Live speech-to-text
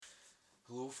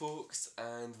Hello, folks,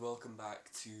 and welcome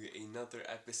back to another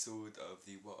episode of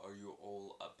the What Are You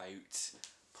All About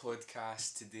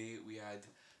podcast. Today we had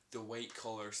the White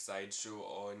Collar Sideshow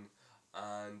on,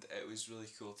 and it was really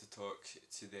cool to talk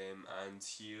to them and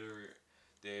hear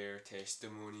their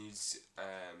testimonies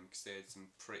because they had some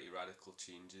pretty radical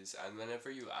changes. And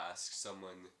whenever you ask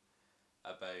someone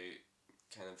about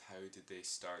kind of how did they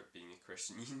start being a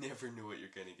Christian, you never know what you're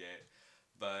going to get.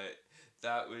 But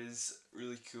that was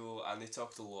really cool, and they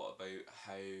talked a lot about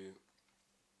how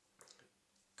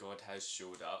God has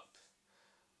showed up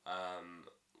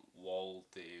while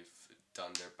they've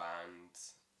done their band,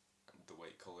 the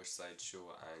White Collar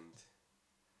Sideshow, and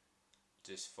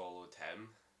just followed Him,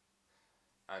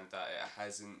 and that it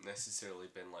hasn't necessarily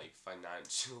been like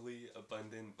financially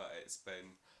abundant, but it's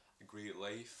been a great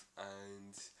life.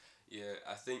 And yeah,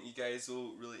 I think you guys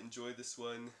will really enjoy this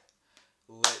one.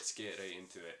 Let's get right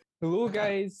into it. Hello,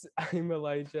 guys. I'm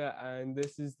Elijah, and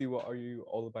this is the What Are You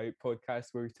All About podcast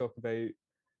where we talk about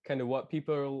kind of what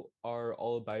people are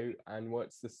all about and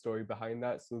what's the story behind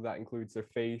that. So that includes their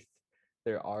faith,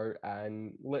 their art,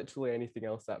 and literally anything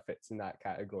else that fits in that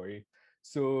category.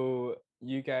 So,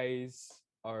 you guys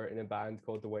are in a band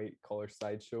called the White Collar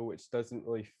Sideshow, which doesn't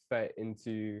really fit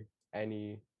into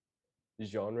any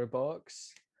genre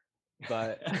box,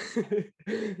 but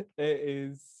it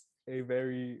is a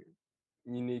very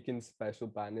unique and special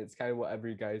band. It's kind of whatever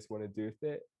you guys want to do with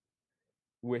it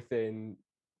within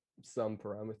some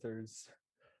parameters.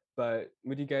 But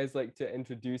would you guys like to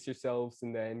introduce yourselves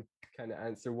and then kind of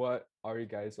answer what are you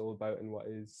guys all about and what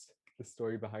is the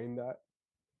story behind that?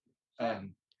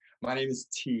 Um, my name is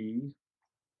T,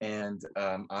 and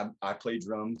I play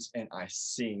drums and I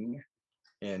sing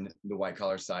in the White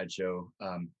Collar Sideshow.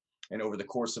 And over the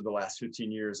course of the last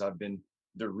 15 years, I've been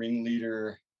the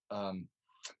ringleader,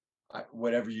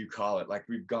 whatever you call it. Like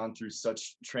we've gone through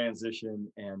such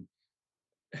transition and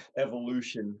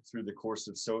evolution through the course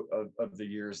of the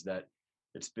years that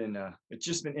it's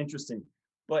just been interesting.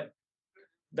 But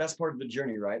that's part of the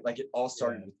journey, right? Like it all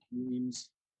started Yeah. with dreams.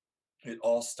 It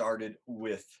all started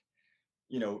with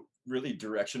really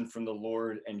direction from the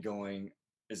Lord and going,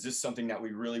 is this something that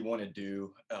we really want to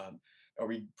do? Are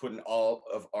we putting all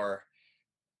of our,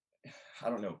 I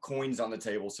don't know, coins on the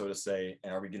table, so to say,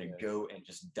 and are we going to Yes. go and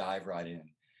just dive right in?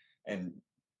 And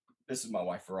this is my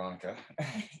wife, Veronica.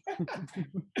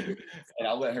 And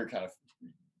I'll let her kind of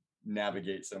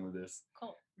navigate some of this.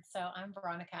 Cool. So I'm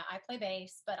Veronica. I play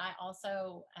bass, but I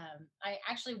also, I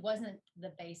actually wasn't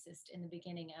the bassist in the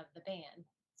beginning of the band.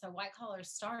 So White Collar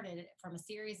started from a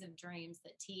series of dreams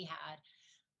that T had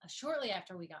shortly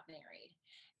after we got married.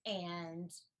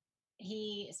 And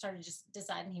he started just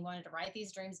deciding he wanted to write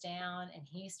these dreams down, and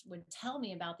he would tell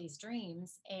me about these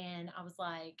dreams. And I was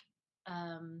like,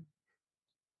 um,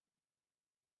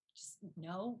 just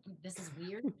no, this is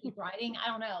weird. Keep writing. I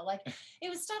don't know. Like it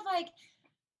was stuff like,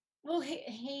 well,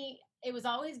 he it was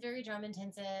always very drum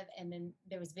intensive, and then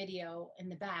there was video in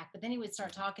the back. But then he would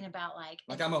start talking about Like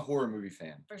I'm a horror movie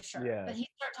fan. for sure. Yeah. But he'd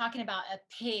start talking about a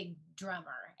pig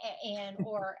drummer and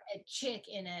or a chick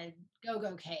in a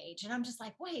go-go cage, and I'm just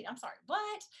like, wait, I'm sorry,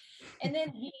 what? And then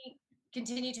he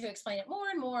continued to explain it more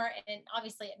and more, and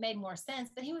obviously it made more sense.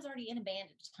 But he was already in a band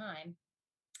at the time.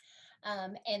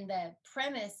 And the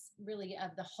premise really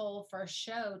of the whole first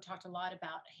show talked a lot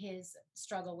about his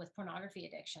struggle with pornography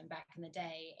addiction back in the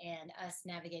day and us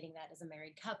navigating that as a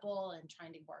married couple and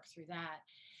trying to work through that.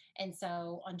 And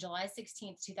so on July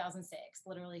 16th, 2006,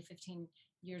 literally 15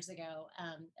 years ago,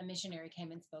 a missionary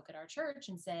came and spoke at our church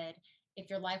and said, if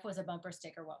your life was a bumper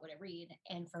sticker, what would it read?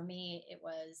 And for me, it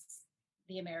was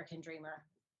the American Dreamer.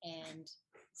 And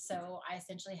so I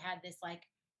essentially had this, like,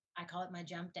 I call it my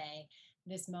jump day,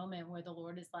 this moment where the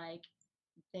Lord is like,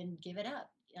 then give it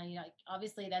up. Like,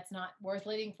 obviously that's not worth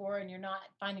living for, and you're not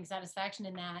finding satisfaction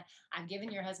in that. I've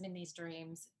given your husband these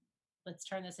dreams. Let's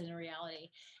turn this into reality.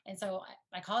 And so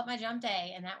I call it my jump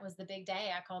day. And that was the big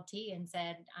day. I called T and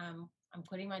said, I'm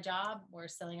quitting my job. We're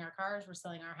selling our cars. We're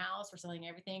selling our house. We're selling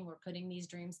everything. We're putting these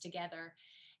dreams together,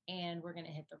 and we're going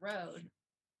to hit the road.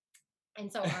 And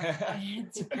so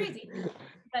it's crazy.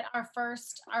 But our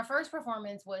first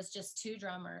performance was just two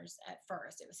drummers at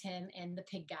first. It was him and the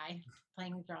pig guy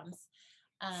playing drums.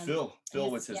 Phil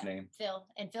was his name. Phil.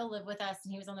 And Phil lived with us,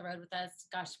 and he was on the road with us.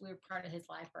 Gosh, we were part of his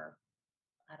life for,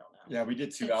 I don't know. Yeah, we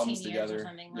did two 15 albums years or together.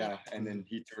 something, Yeah, like and then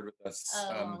he toured with us.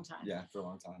 a long time. Yeah, for a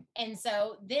long time. And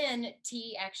so then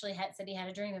T actually had said he had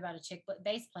a dream about a chick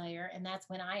bass player, and that's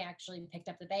when I actually picked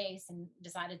up the bass and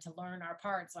decided to learn our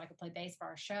parts so I could play bass for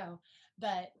our show.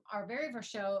 But our very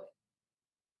first show,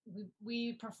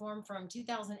 we performed from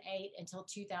 2008 until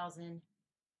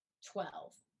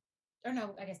 2012. or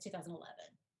no, I guess 2011,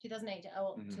 2008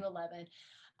 to 11.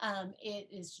 It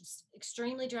is just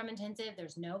extremely drum intensive.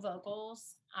 There's no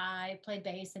vocals. I played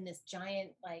bass in this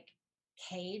giant like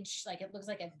cage, like it looks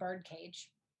like a bird cage.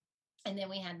 And then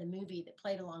we had the movie that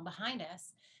played along behind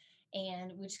us,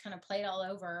 and we just kind of played all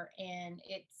over. And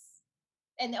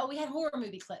we had horror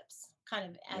movie clips kind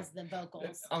of as the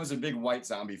vocals. I was a big White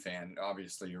Zombie fan,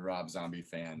 obviously a Rob Zombie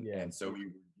fan. Yeah. And so we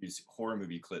would use horror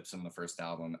movie clips on the first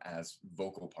album as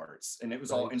vocal parts, and it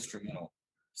was all instrumental.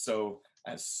 So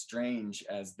as strange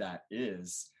as that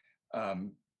is,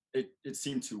 it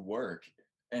seemed to work.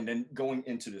 And then going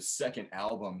into the second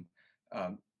album,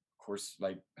 of course,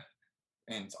 like,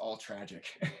 and it's all tragic.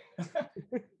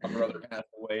 My brother passed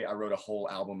away. I wrote a whole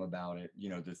album about it,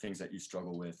 the things that you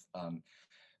struggle with,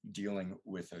 dealing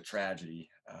with a tragedy,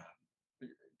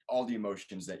 all the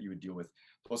emotions that you would deal with.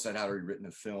 Plus, I'd already written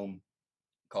a film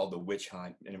called The Witch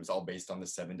Hunt, and it was all based on the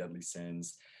 7 deadly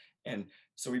sins. And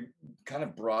so we kind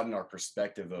of broadened our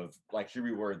perspective of, like, here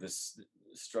we were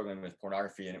struggling with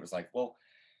pornography, and it was like, well,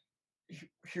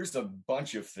 here's a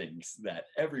bunch of things that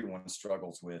everyone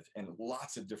struggles with in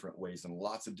lots of different ways and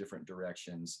lots of different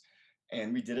directions.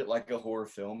 And we did it like a horror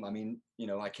film. I mean,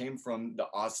 I came from the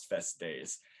Ozfest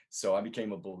days. So I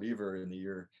became a believer in the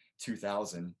year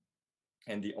 2000.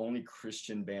 And the only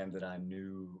Christian band that I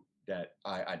knew that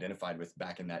I identified with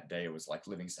back in that day was like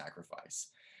Living Sacrifice.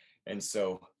 And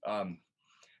so,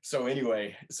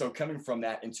 anyway, coming from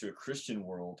that into a Christian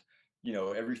world,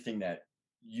 everything that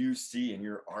you see in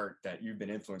your art that you've been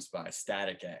influenced by,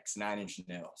 Static X, Nine Inch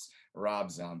Nails, Rob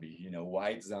Zombie,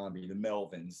 White Zombie, the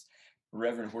Melvins,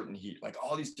 Reverend Horton Heat, like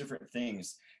all these different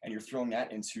things, and you're throwing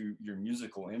that into your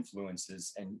musical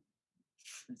influences and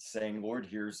saying, Lord,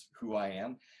 here's who I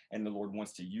am, and the Lord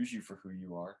wants to use you for who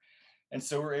you are. And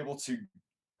so we're able to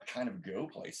kind of go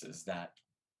places that,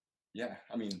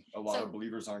 a lot of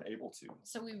believers aren't able to.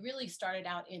 So we really started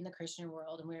out in the Christian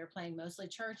world, and we were playing mostly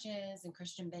churches and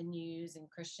Christian venues and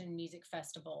Christian music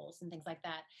festivals and things like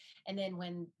that. And then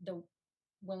when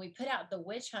we put out The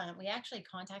Witch Hunt, we actually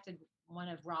contacted one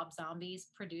of Rob Zombie's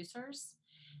producers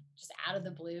just out of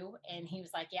the blue, and he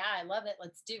was like, yeah, I love it,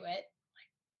 let's do it.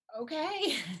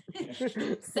 Okay.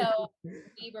 So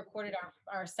we recorded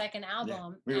our second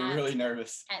album. We were really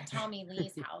nervous at Tommy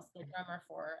Lee's house, the drummer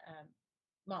for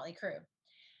Motley Crue,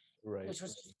 which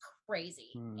was just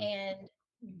crazy. And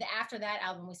after that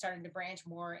album, we started to branch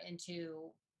more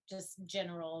into just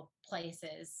general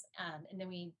places, and then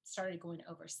we started going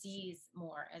overseas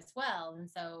more as well. And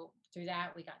so through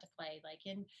that, we got to play like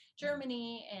in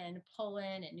Germany and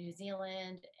Poland and New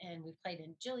Zealand, and we played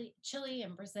in Chile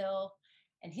and Brazil.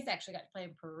 And he's actually got to play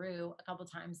in Peru a couple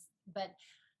times. But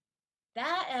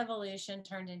that evolution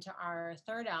turned into our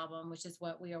third album, which is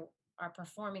what we are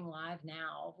performing live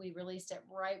now. We released it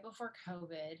right before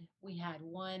COVID. We had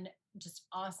one just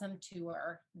awesome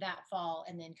tour that fall,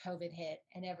 and then COVID hit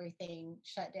and everything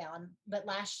shut down. But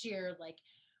last year, like,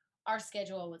 our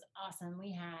schedule was awesome.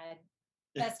 We had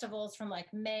festivals from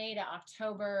like May to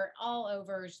October all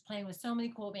over, just playing with so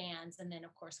many cool bands. And then,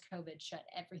 of course, COVID shut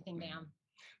everything down.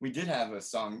 We did have a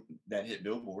song that hit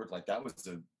Billboard. Like, that was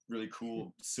a really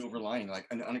cool silver lining, like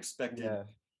an unexpected,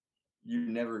 you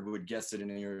never would guess it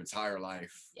in your entire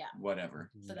life, whatever.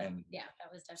 So that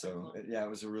was definitely cool. It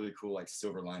was a really cool, like,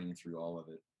 silver lining through all of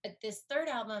it. But this third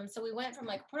album, so we went from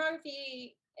like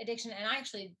pornography addiction, and I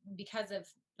actually,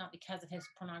 not because of his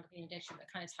pornography addiction, but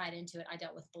kind of tied into it, I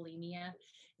dealt with bulimia.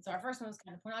 And so our first one was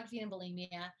kind of pornography and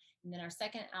bulimia. And then our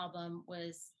second album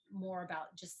was more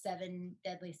about just 7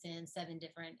 deadly sins, 7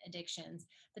 different addictions.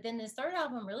 But then this third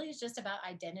album really is just about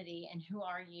identity and who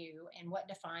are you and what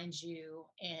defines you,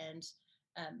 and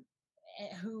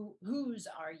whose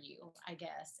are you, I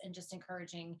guess, and just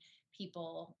encouraging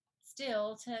people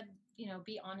still to,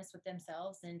 be honest with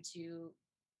themselves and to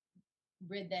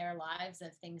rid their lives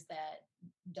of things that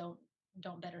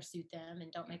don't better suit them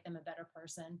and don't make them a better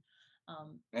person.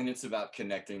 And it's about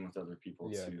connecting with other people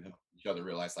to help each other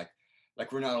realize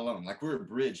like we're not alone, like we're a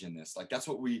bridge in this. Like, that's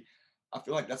what I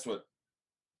feel like that's what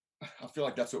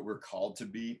we're called to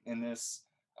be in this.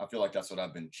 I feel like that's what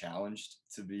I've been challenged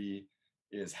to be,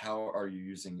 is how are you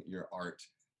using your art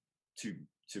to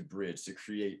bridge, to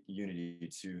create unity,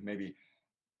 to maybe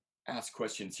ask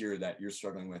questions here that you're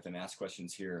struggling with, and ask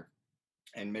questions here,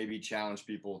 and maybe challenge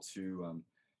people to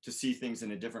see things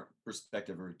in a different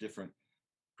perspective or a different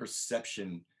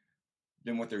perception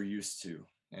than what they're used to,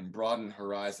 and broaden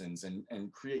horizons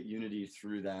and create unity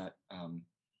through that,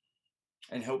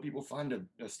 and help people find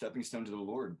a stepping stone to the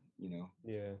Lord,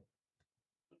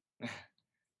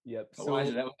 Yep.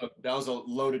 Elijah, that was a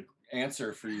loaded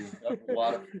answer for you. That was a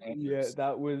lot of answers.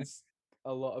 That was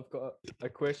a lot of got a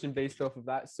question based off of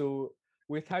that. So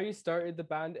with how you started the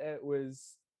band, it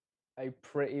was a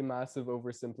pretty massive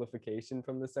oversimplification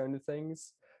from the sound of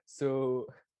things. So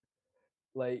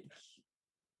like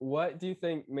what do you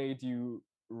think made you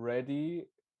ready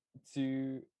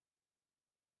to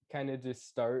kind of just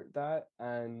start that,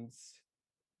 and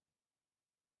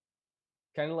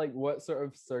kind of like what sort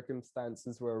of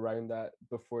circumstances were around that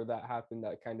before that happened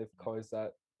that kind of caused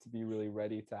that to be really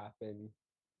ready to happen?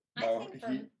 I Well, think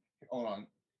for hold on.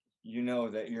 You know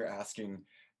that you're asking,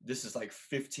 this is like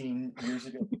 15 years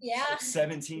ago, yeah,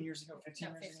 17 years ago, 15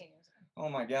 no, years 15 ago. years ago. Oh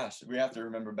my gosh, we have to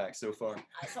remember back so far.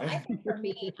 So I think for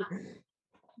me,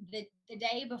 the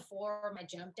day before my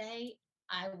jump day,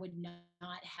 I would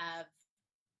not have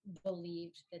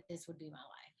believed that this would be my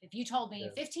life. If you told me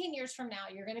Yeah. 15 years from now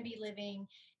you're going to be living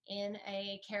in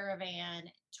a caravan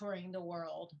touring the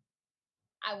world,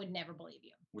 I would never believe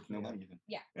you. With no Yeah. money even.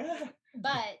 Yeah.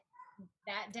 But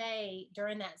that day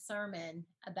during that sermon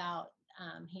about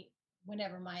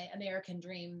whenever my American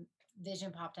dream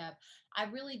vision popped up, I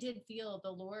really did feel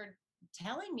the Lord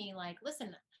telling me, like,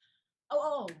 listen,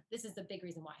 this is the big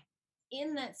reason why.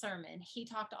 In that sermon, he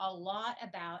talked a lot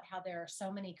about how there are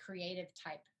so many creative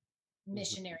type,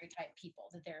 missionary type people,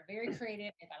 that they're very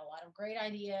creative, they've got a lot of great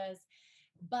ideas,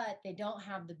 but they don't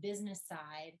have the business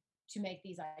side to make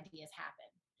these ideas happen.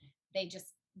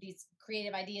 These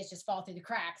creative ideas just fall through the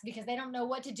cracks because they don't know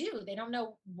what to do. They don't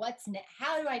know what's next.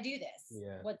 How do I do this?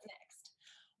 Yeah. What's next?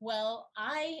 Well,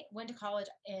 I went to college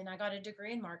and I got a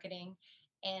degree in marketing,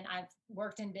 and I've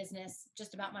worked in business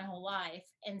just about my whole life.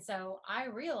 And so I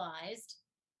realized,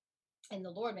 and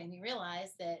the Lord made me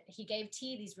realize, that he gave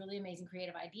T these really amazing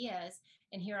creative ideas.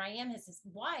 And here I am as his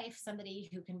wife, somebody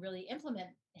who can really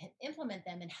implement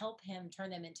them and help him turn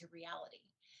them into reality.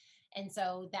 And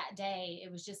so that day,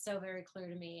 it was just so very clear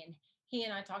to me. And he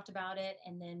and I talked about it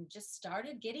and then just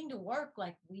started getting to work.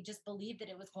 Like, we just believed that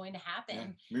it was going to happen.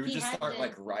 Yeah. We would He just had start to-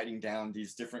 like writing down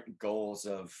these different goals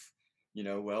of,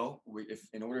 if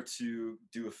in order to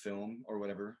do a film or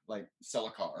whatever, like sell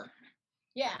a car.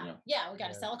 Yeah, we got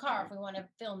to Yeah. sell a car if we want to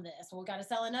film this. We got to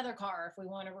sell another car if we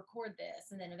want to record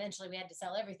this. And then eventually we had to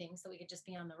sell everything so we could just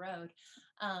be on the road.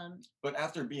 But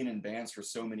after being in bands for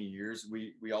so many years,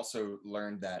 we also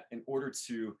learned that in order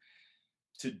to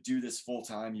do this full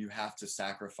time, you have to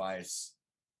sacrifice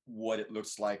what it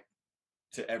looks like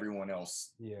to everyone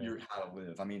else, Yeah. how to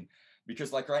live. I mean,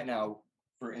 because like right now,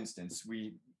 for instance,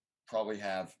 we probably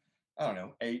have, I don't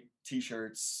know, 8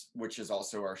 t-shirts, which is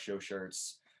also our show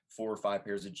shirts, 4 or 5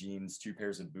 pairs of jeans, 2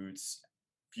 pairs of boots,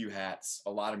 few hats,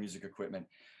 a lot of music equipment.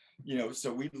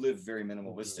 So we live very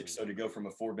minimalistic. So to go from a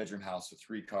 4-bedroom house with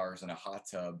 3 cars and a hot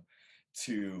tub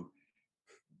to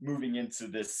moving into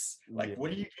this, like, Yeah.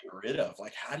 what do you get rid of?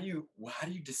 Like, how do you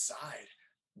decide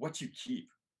what you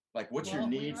keep? Like, what's your Well,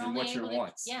 we needs were and only what's your able to-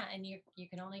 wants? Yeah, and you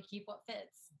can only keep what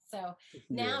fits. So Yeah.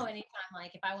 now anytime,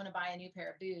 like, if I want to buy a new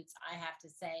pair of boots, I have to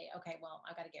say, okay, well,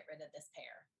 I've got to get rid of this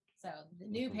pair. So the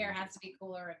new pair has to be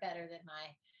cooler and better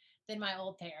than my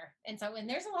old pair. And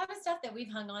there's a lot of stuff that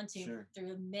we've hung on to Sure.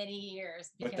 through many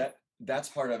years. But that's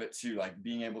part of it too. Like,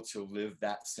 being able to live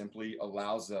that simply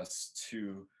allows us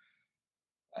to,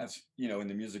 as in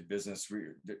the music business,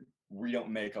 we don't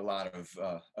make a lot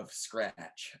of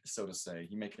scratch, so to say.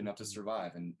 You make enough to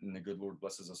survive, and the good Lord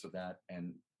blesses us with that.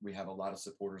 And we have a lot of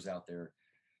supporters out there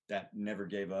that never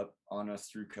gave up on us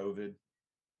through COVID,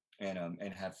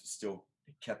 and have still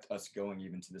kept us going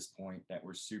even to this point, that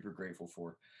we're super grateful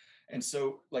for. And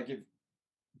so, like,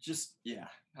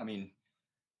 I mean,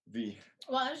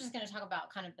 Well, I was just going to talk about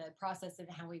kind of the process of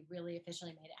how we really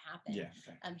officially made it happen.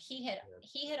 okay.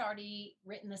 He had already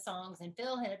written the songs, and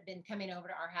Phil had been coming over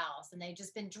to our house, and they'd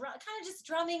just been kind of just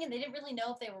drumming, and they didn't really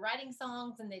know if they were writing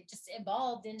songs, and they just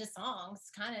evolved into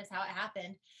songs. Kind of is how it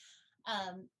happened.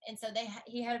 And so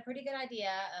he had a pretty good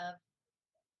idea of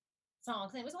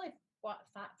songs, and it was only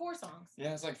 4 songs.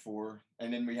 Yeah, it's like 4,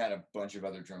 and then we had a bunch of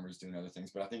other drummers doing other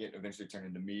things. But I think it eventually turned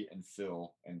into me and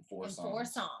Phil and 4 songs. 4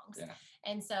 songs. Yeah.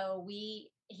 And so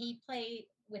he played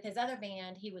with his other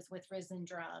band. He was with Risen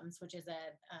Drums, which is a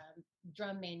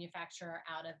drum manufacturer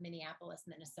out of Minneapolis,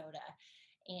 Minnesota.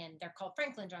 And they're called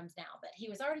Franklin Drums now. But he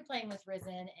was already playing with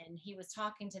Risen, and he was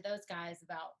talking to those guys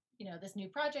about, this new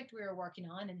project we were working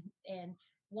on. And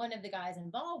one of the guys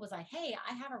involved was like, hey,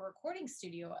 I have a recording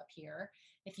studio up here.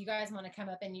 If you guys want to come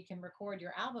up and you can record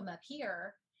your album up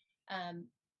here,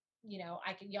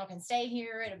 y'all can stay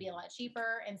here. It'll be a lot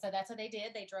cheaper. And so that's what they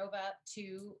did. They drove up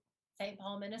to St.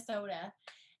 Paul, Minnesota.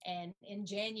 And in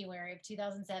January of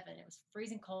 2007, it was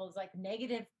freezing cold. It was like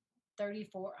negative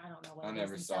 34. I don't know what I it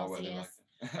never is in saw weather Celsius.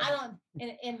 like that. I don't,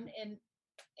 in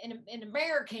in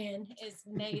American is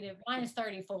negative minus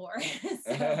 34.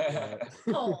 So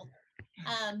cold.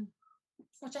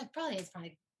 Which I probably is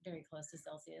probably very close to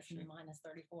Celsius and minus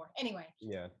 34. Anyway,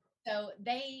 Yeah. so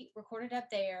they recorded up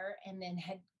there and then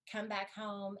had come back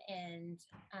home, and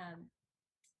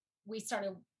we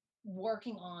started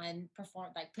working on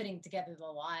putting together the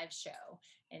live show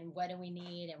and what do we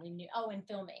need, and we knew and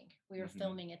filming. We were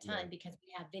filming a ton because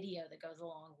we have video that goes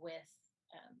along with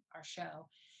our show.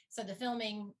 So the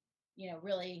filming,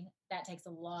 really that takes a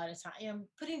lot of time.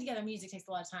 Putting together music takes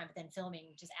a lot of time, but then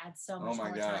filming just adds so much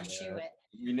more time to it.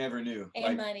 We never knew.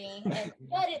 And money.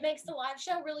 But it makes the live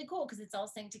show really cool because it's all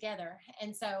synced together.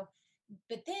 And so,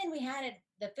 but then we had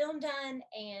the film done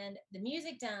and the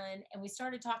music done, and we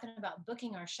started talking about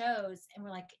booking our shows, and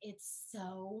we're like, it's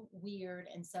so weird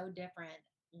and so different.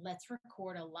 Let's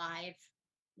record a live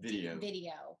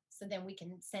video so then we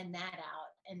can send that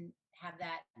out and have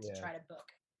that to try to book.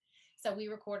 So we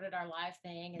recorded our live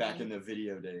thing. Back in the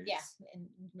video days. Yeah, and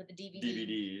with the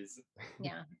DVDs.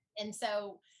 Yeah. And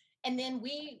so, and then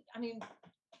we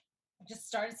just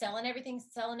started selling everything.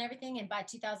 And by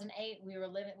 2008,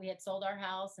 we had sold our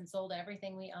house and sold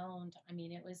everything we owned.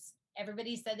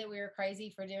 Everybody said that we were crazy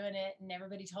for doing it, and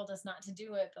everybody told us not to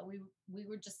do it. But we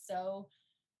were just so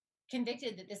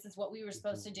convicted that this is what we were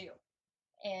supposed to do.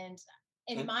 And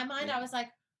in my mind, I was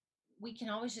like, we can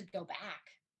always just go back.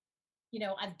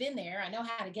 I've been there. I know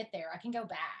how to get there. I can go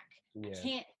back.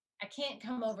 Yeah. I can't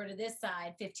come over to this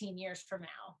side 15 years from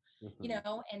now, and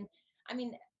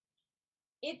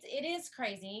it is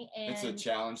crazy. And it's a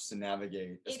challenge to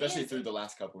navigate, especially through the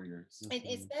last couple of years.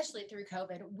 Especially through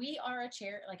COVID. We are a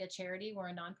charity. We're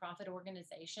a nonprofit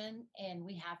organization, and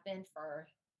we have been for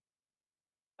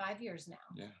 5 years now.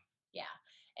 Yeah.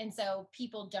 And so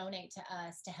people donate to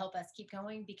us to help us keep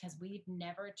going because we've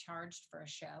never charged for a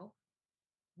show.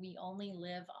 We only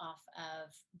live off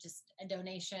of just a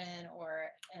donation or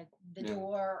the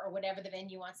door or whatever the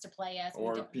venue wants to play us.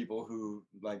 Or people who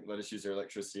let us use their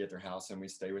electricity at their house and we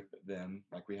stay with them.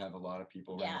 Like we have a lot of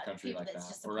people around the country like that,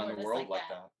 around the world like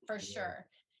that. For sure.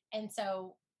 And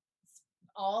so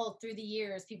all through the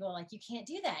years, people are like, you can't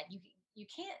do that. You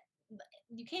can't.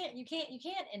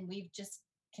 And we've just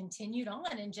continued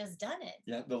on and just done it.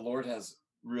 Yeah, the Lord has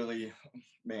really,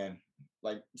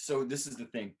 so this is the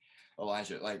thing,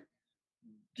 Elijah,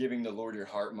 giving the Lord your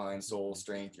heart, mind, soul,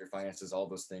 strength, your finances, all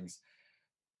those things.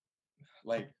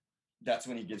 That's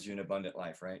when he gives you an abundant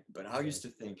life, right? But I used to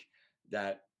think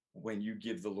that when you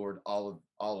give the Lord all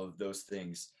of those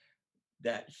things,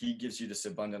 that he gives you this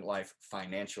abundant life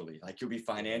financially, you'll be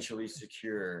financially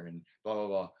secure and blah, blah,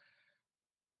 blah.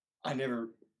 I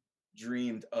never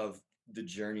dreamed of the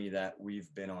journey that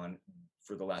we've been on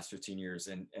for the last 15 years.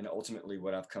 And ultimately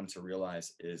what I've come to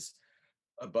realize is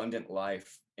abundant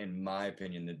life, in my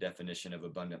opinion, the definition of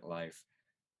abundant life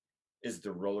is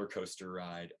the roller coaster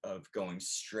ride of going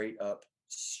straight up,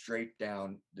 straight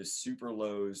down, the super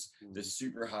lows, the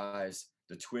super highs,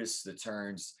 the twists, the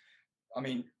turns.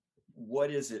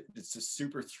 What is it? It's a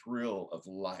super thrill of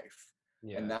life.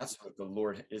 Yeah. And that's what the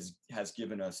Lord has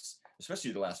given us,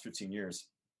 especially the last 15 years.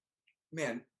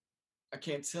 Man, I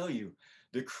can't tell you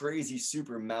the crazy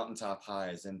super mountaintop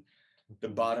highs and the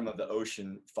bottom of the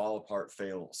ocean fall apart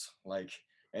fails,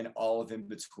 and all of in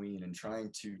between, and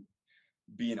trying to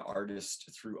be an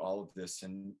artist through all of this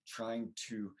and trying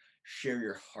to share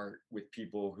your heart with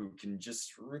people who can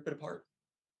just rip it apart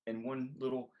in one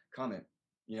little comment,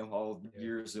 all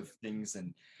years of things.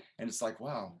 And it's like,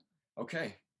 wow,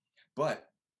 okay. But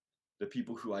the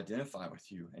people who identify with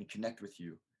you and connect with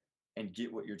you and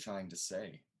get what you're trying to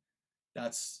say,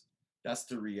 that's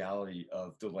the reality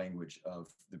of the language of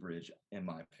the bridge, in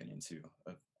my opinion, too,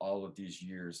 of all of these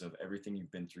years of everything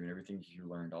you've been through and everything you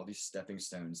learned, all these stepping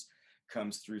stones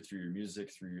comes through your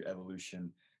music, through your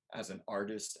evolution as an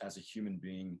artist, as a human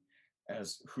being,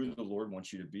 as who the Lord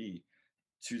wants you to be,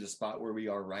 to the spot where we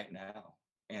are right now.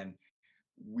 And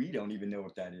we don't even know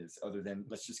what that is, other than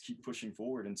let's just keep pushing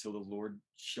forward until the Lord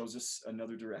shows us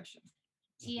another direction.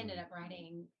 He ended up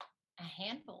writing a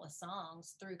handful of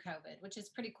songs through COVID, which is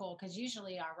pretty cool because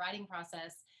usually our writing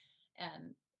process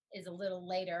is a little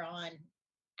later on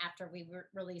after we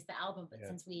released the album. But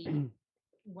since we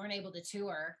weren't able to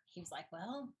tour, he was like,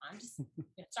 well, I'm just going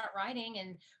to start writing.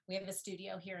 And we have a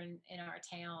studio here in our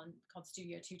town called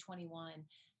Studio 221.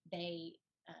 They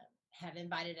have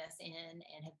invited us in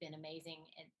and have been amazing.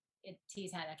 And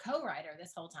he's had a co-writer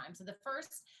this whole time. So the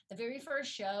very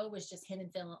first show was just him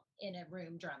and Phil in a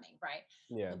room drumming, right?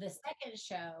 Yeah. Well, the second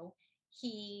show,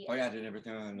 he did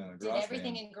everything on GarageBand.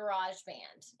 In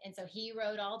GarageBand, and so he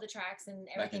wrote all the tracks and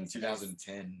everything. Back in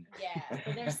 2010. Yeah,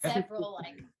 so there's several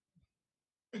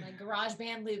Like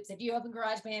GarageBand loops. If you open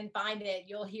GarageBand, find it,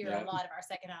 you'll hear Yeah. a lot of our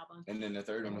second album. And then the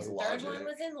third one And was the Logic. third one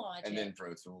was in Logic. And then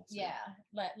Pro Tools. Yeah,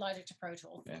 Logic to Pro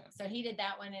Tools. Yeah. So he did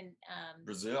that one in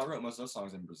Brazil. I wrote most of those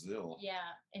songs in Brazil.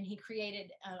 Yeah, and he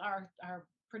created our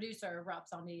producer Rob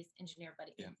Zombie's engineer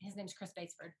buddy. Yeah. His name's Chris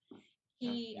Batesford.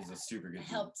 Yeah, He he's a super good dude.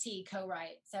 helped T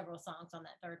co-write several songs on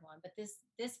that third one, but this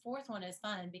fourth one is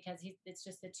fun because it's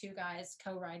just the two guys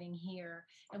co-writing here,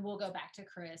 and we'll go back to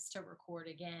Chris to record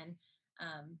again.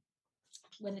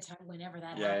 Whenever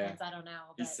that happens, I don't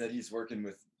know. He But said he's working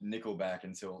with Nickelback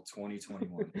until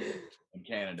 2021 in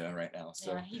Canada right now.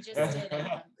 So yeah, he just did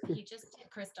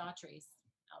Chris Daughtry's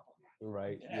album.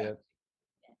 Right. Yeah. Yep.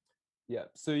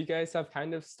 Yep. So you guys have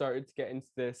kind of started to get into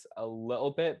this a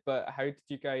little bit, but how did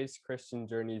you guys' Christian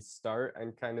journeys start,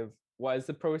 and kind of what is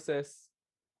the process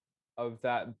of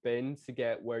that been to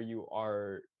get where you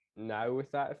are now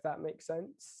with that, if that makes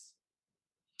sense?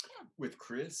 with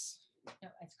Chris. No,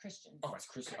 it's Christian. Oh, it's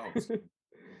Chris. Oh, it's, You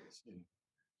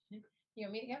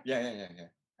want me to go? yeah.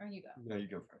 Or you go? No, you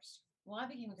go first. Well, I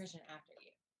became a Christian after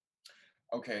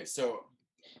you. Okay, so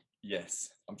yes,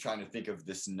 I'm trying to think of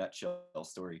this nutshell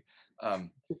story. I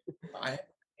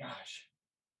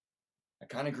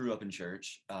kind of grew up in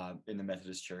church, in the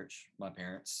Methodist church. My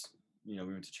parents, we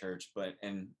went to church, but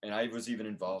and I was even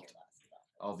involved.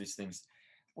 All these things.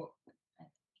 Well,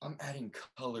 I'm adding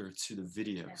color to the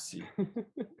video. Yeah. See.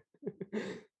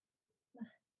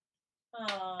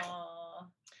 Oh.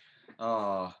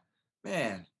 Oh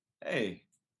man. Hey,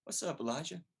 what's up,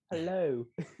 Elijah? Hello.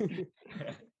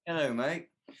 Hello, mate.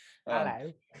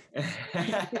 Hello.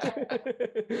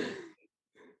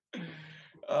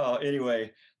 Oh,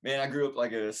 anyway, man, I grew up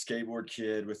like a skateboard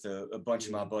kid with a bunch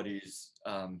of my buddies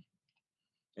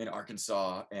in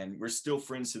Arkansas, and we're still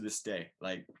friends to this day.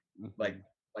 Like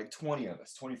 20 of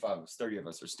us, 25 of us, 30 of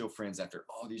us are still friends after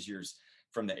all these years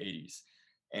from the 80s.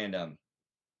 And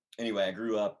anyway, I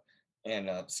grew up and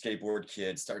skateboard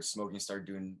kid, started smoking, started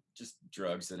doing just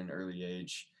drugs at an early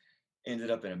age,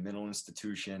 ended up in a mental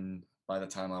institution by the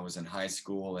time I was in high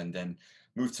school, and then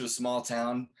moved to a small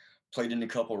town, played in a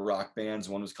couple rock bands.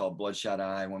 One was called Bloodshot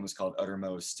Eye, one was called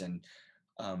Uttermost, and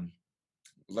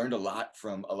learned a lot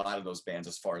from a lot of those bands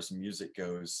as far as music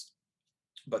goes.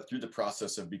 But through the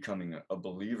process of becoming a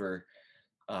believer,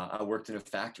 I worked in a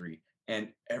factory, and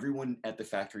everyone at the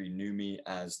factory knew me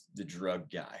as the drug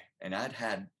guy. And I'd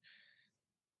had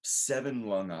 7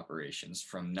 lung operations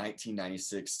from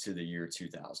 1996 to the year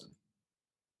 2000.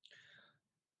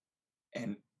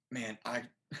 And man, I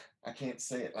can't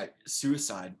say it, like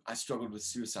suicide. I struggled with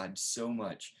suicide so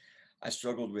much. I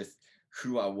struggled with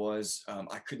who I was.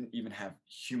 I couldn't even have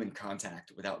human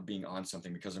contact without being on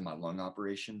something because of my lung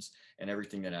operations and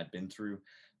everything that I'd been through.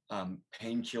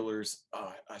 Painkillers,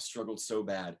 I struggled so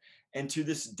bad. And to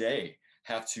this day,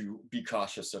 have to be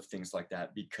cautious of things like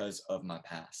that because of my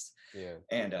past. Yeah.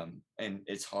 And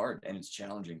it's hard and it's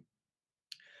challenging.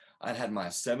 I'd had my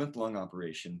 7th lung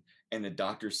operation, and the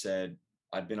doctor said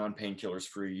I'd been on painkillers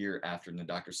for a year after, and the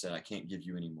doctor said, I can't give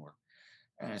you any more.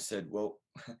 And I said, well,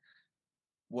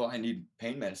 I need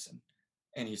pain medicine.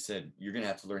 And he said, you're going to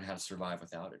have to learn how to survive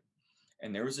without it.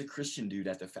 And there was a Christian dude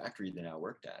at the factory that I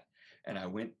worked at. And I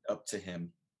went up to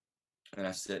him and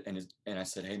I said,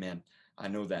 hey man, I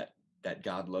know that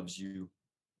God loves you,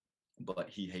 but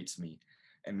he hates me.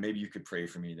 And maybe you could pray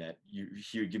for me that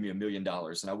he would give me $1 million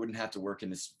and I wouldn't have to work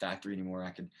in this factory anymore. I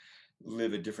could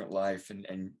live a different life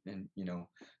and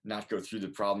not go through the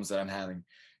problems that I'm having.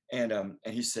 And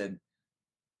he said,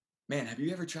 man, have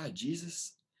you ever tried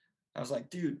Jesus? I was like,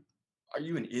 dude, are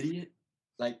you an idiot?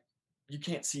 Like, you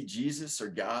can't see Jesus or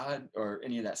God or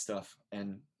any of that stuff.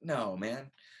 And no,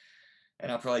 man.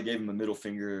 And I probably gave him a middle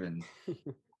finger and,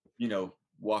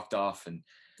 walked off. And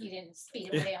You didn't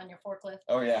speed away on your forklift.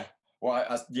 oh yeah. Well,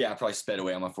 I probably sped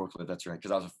away on my forklift. That's right.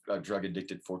 Because I was a drug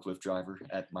addicted forklift driver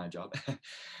at my job.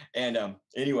 And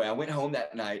anyway, I went home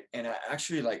that night and I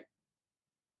actually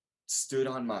stood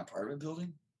on my apartment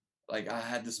building. Like I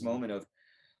had this moment of,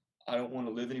 I don't want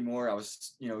to live anymore. I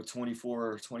was,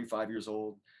 24 or 25 years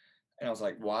old. And I was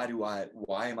like, why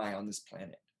am I on this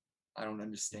planet? I don't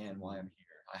understand why I'm here.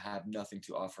 I have nothing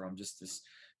to offer. I'm just this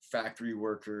factory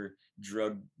worker,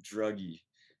 druggie.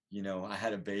 I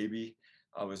had a baby.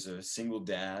 I was a single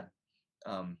dad.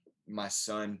 My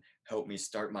son helped me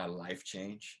start my life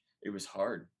change. It was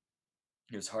hard.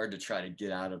 It was hard to try to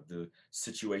get out of the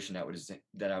situation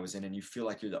that I was in. And you feel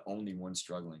like you're the only one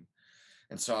struggling.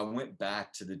 And so I went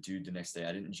back to the dude the next day.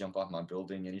 I didn't jump off my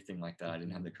building, anything like that. I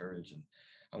didn't have the courage. And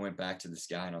I went back to this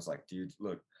guy and I was like, dude,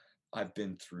 look, I've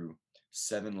been through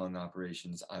 7 lung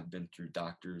operations. I've been through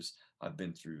doctors. I've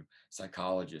been through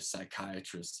psychologists,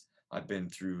 psychiatrists. I've been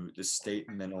through the state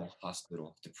mental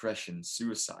hospital, depression,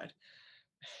 suicide,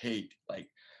 hate. Like,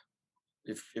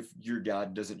 if your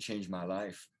God doesn't change my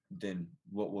life, then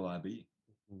what will I be?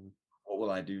 Mhm. What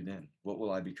will I do then? What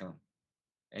will I become?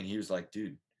 And he was like,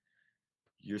 dude,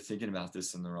 you're thinking about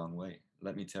this in the wrong way.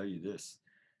 Let me tell you this.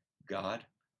 God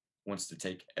wants to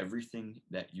take everything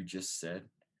that you just said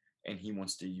and he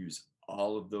wants to use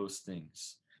all of those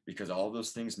things because all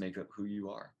those things make up who you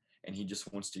are. And he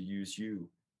just wants to use you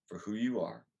for who you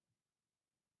are.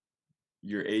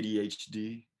 Your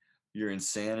ADHD, your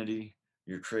insanity,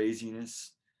 your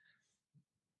craziness,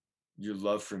 your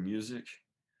love for music,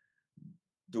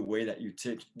 the way that you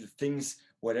tick, the things,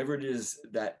 whatever it is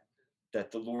that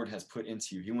the Lord has put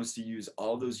into you. He wants to use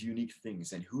all those unique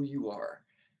things and who you are.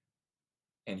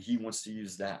 And he wants to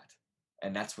use that.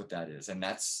 And that's what that is. And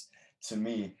that's, to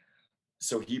me,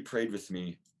 so he prayed with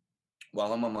me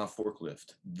while I'm on my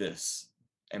forklift, this,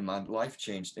 and my life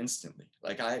changed instantly.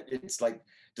 It's like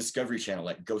Discovery Channel,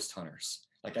 like Ghost Hunters.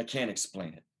 Like I can't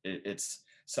explain it. It's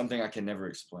something I can never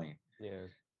explain. Yeah.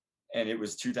 And it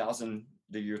was the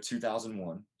year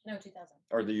 2001. No, 2000.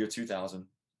 Or the year 2000.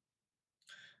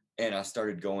 And I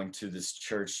started going to this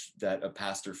church that a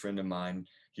pastor friend of mine,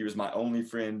 he was my only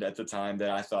friend at the time that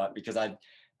I thought, because I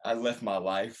left my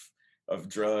life of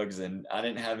drugs and I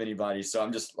didn't have anybody. So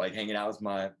I'm just like hanging out with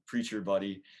my preacher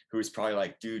buddy who was probably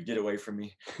like, dude, get away from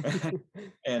me.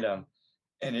 And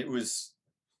it was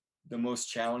the most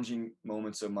challenging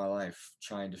moments of my life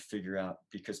trying to figure out,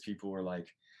 because people were like,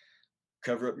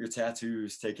 cover up your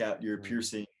tattoos, take out your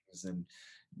piercings, and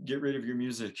get rid of your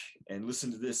music and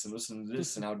listen to this and listen to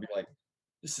this. And I would be like,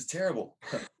 this is terrible.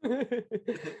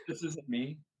 This isn't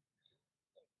me.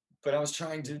 But I was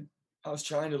trying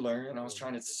to learn and I was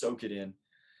trying to soak it in.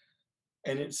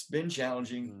 And it's been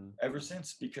challenging ever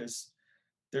since, because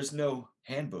there's no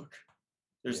handbook.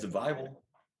 There's the Bible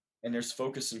and there's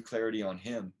focus and clarity on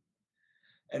him.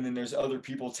 And then there's other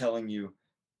people telling you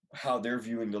how they're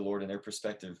viewing the Lord and their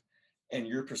perspective and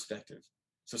your perspective.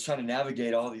 So it's trying to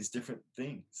navigate all these different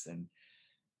things.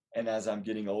 And as I'm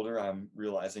getting older, I'm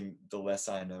realizing the less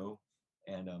I know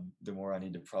and the more I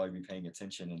need to probably be paying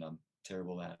attention, and I'm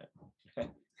terrible at it.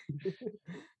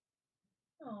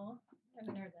 Oh, I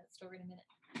haven't heard that story in a minute.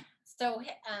 So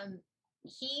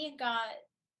he got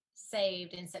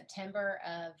saved in September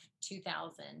of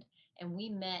 2000, and we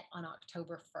met on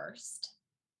October 1st.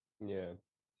 Yeah.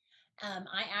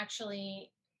 I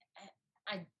actually,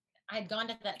 I'd gone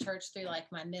to that church through like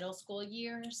my middle school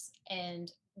years,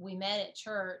 and we met at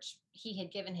church. He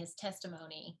had given his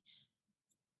testimony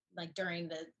like during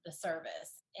the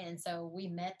service, and so we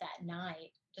met that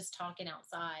night just talking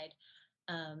outside.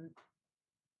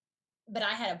 But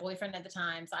I had a boyfriend at the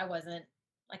time, so I wasn't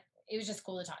like, it was just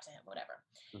cool to talk to him, whatever.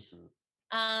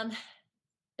 Mm-hmm.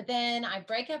 But then I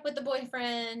break up with the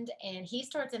boyfriend and he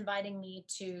starts inviting me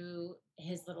to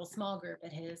his little small group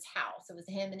at his house. It was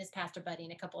him and his pastor buddy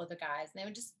and a couple other guys. And they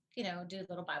would just, do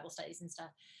little Bible studies and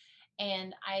stuff.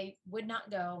 And I would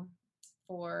not go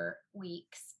for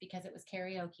weeks because it was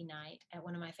karaoke night at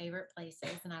one of my favorite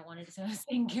places. And I wanted to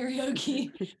sing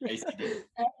karaoke.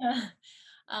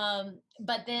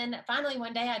 But then finally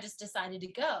one day I just decided to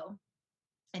go.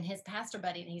 And his pastor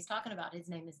buddy that he's talking about, his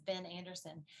name is Ben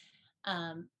Anderson.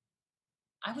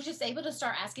 I was just able to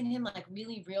start asking him like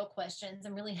really real questions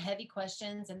and really heavy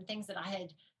questions and things that I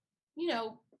had,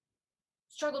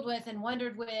 struggled with and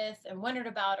wondered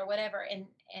about or whatever.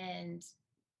 And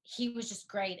he was just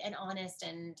great and honest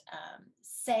and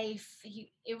safe.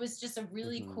 It was just a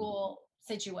really cool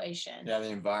situation. Yeah, the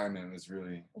environment was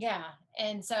really. Yeah,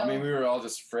 and so. I mean, we were all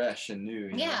just fresh and new.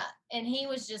 Yeah, and he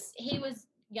was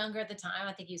younger at the time.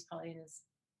 I think he was probably in his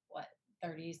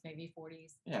 30s, maybe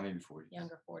 40s. Yeah, maybe 40s.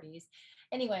 Younger 40s.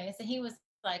 Anyway, so he was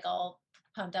like all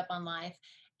pumped up on life.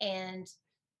 And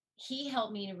he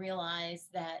helped me to realize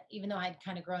that even though I'd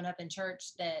kind of grown up in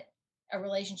church, that a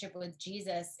relationship with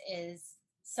Jesus is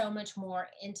so much more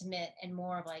intimate and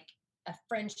more of like a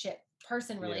friendship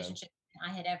relationship than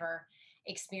I had ever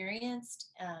experienced.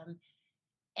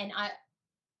 And I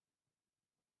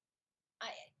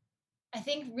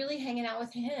think really hanging out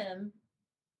with him,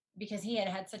 because he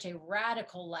had such a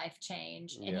radical life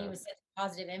change and he was such a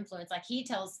positive influence. Like he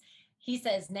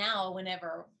says now,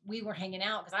 whenever we were hanging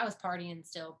out, because I was partying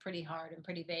still pretty hard and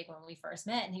pretty big when we first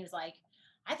met. And he was like,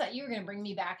 I thought you were going to bring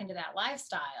me back into that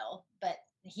lifestyle, but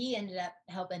he ended up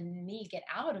helping me get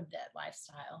out of that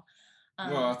lifestyle.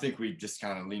 Well, I think we just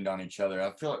kind of leaned on each other.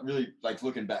 I feel like really like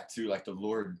looking back to like the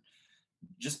Lord,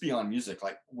 just beyond music.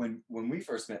 Like when we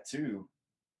first met too,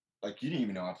 like you didn't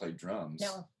even know I played drums.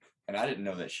 No. And I didn't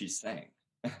know that she sang.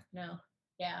 No.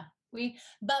 Yeah.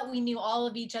 But we knew all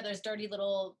of each other's dirty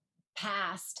little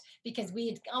past because we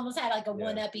had almost had like a Yeah.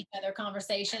 one-up each other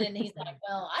conversation. And he's like,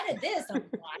 well, I did this. I'm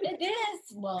like, well, I did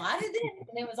this. Well, I did this.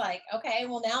 And it was like, okay,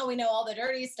 well, now we know all the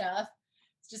dirty stuff.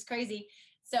 It's just crazy.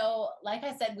 So, like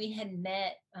I said, we had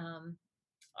met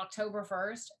October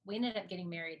 1st. We ended up getting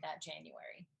married that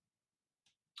January.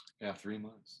 Yeah, 3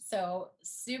 months. So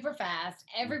super fast.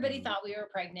 Everybody Mhm. thought we were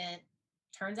pregnant.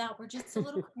 Turns out we're just a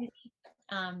little crazy,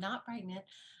 not pregnant.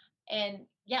 And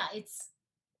yeah,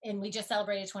 and we just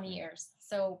celebrated 20 years.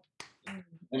 So And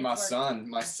it's my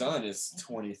worked. son is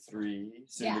 23,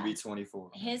 soon to Yeah. be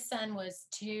 24. His son was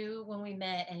 2 when we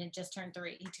met and had just turned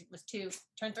 3. Was 2,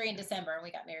 turned 3 in December, and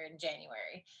we got married in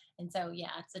January. And so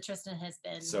yeah, so Tristan has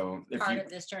been So part of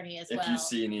this journey as well. if you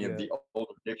see any of Yeah. the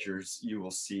older pictures, you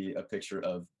will see a picture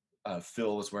of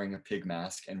Phil was wearing a pig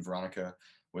mask and Veronica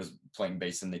was playing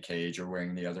bass in the cage or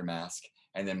wearing the other mask.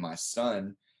 And then my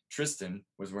son, Tristan,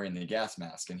 was wearing the gas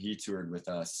mask, and he toured with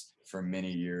us for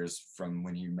many years from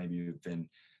when he maybe have been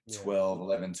Yeah.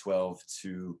 11, 12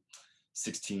 to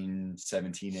 16,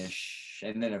 17-ish,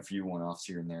 and then a few one-offs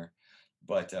here and there.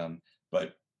 But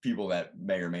people that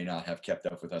may or may not have kept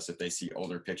up with us, if they see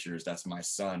older pictures, that's my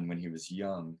son when he was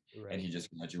young, Right. and he just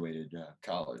graduated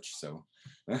college. So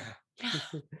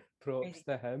Props Crazy.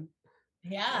 to him.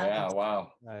 Yeah. yeah,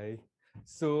 wow. Aye.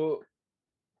 So,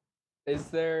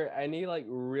 is there any like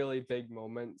really big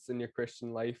moments in your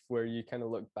Christian life where you kind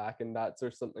of look back and that's or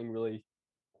something really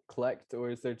clicked, or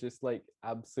is there just like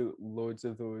absolute loads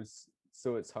of those?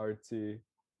 So it's hard to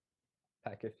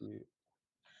pick a few.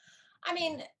 I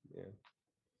mean, Yeah.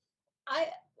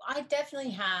 I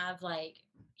definitely have like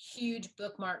huge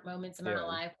bookmark moments in my Yeah.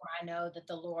 life where I know that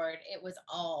the Lord, it was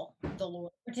all the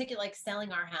Lord, particularly like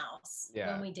selling our house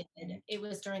Yeah. when we did. It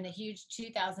was during the huge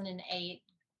 2008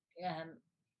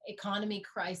 economy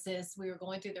crisis. We were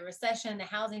going through the recession. The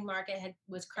housing market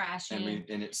was crashing.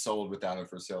 And it sold without a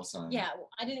for sale sign. Yeah,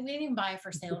 we didn't even buy a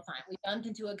for sale sign. We bumped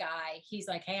into a guy. He's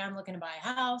like, hey, I'm looking to buy a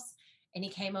house. And he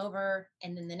came over,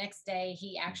 and then the next day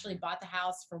he actually bought the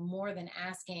house for more than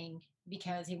asking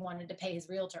because he wanted to pay his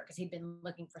realtor because he'd been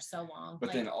looking for so long.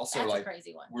 But then also, that's like, a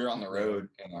crazy one. we're on the road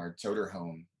and our toter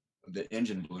home, the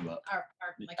engine blew up. Our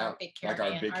big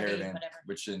caravan, RV, whatever.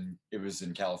 Which it was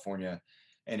in California,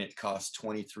 and it cost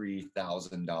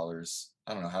 $23,000.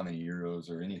 I don't know how many euros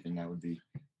or anything that would be.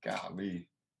 Golly,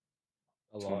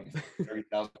 A lot.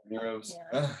 30,000 euros.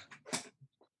 Yeah.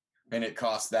 And it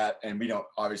cost that, and we don't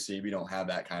have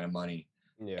that kind of money.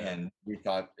 Yeah. And we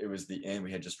thought it was the end.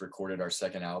 We had just recorded our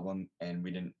second album, and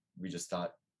we just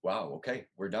thought, wow, okay,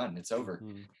 we're done. It's over.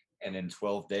 Mhm. And in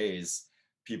 12 days,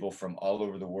 people from all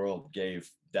over the world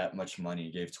gave that much money,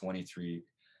 gave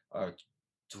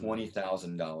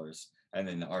 $20,000. And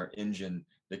then our engine,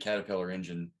 the Caterpillar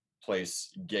engine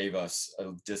place, gave us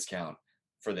a discount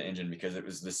for the engine because it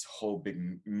was this whole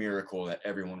big miracle that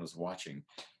everyone was watching.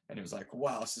 And it was like,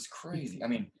 wow, this is crazy. I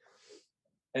mean,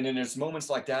 and then there's moments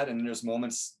like that, and then there's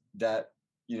moments that,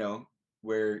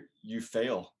 where you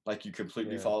fail, like you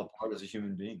completely Yeah. fall apart as a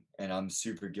human being. And I'm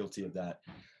super guilty of that.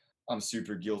 I'm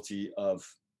super guilty of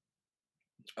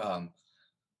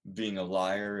being a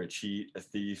liar, a cheat, a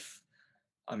thief.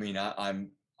 I mean, I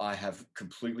have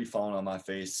completely fallen on my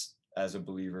face as a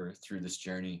believer through this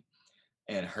journey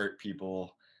and hurt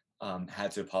people.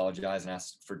 Had to apologize and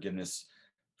ask forgiveness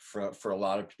for a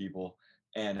lot of people.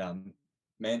 And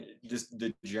man,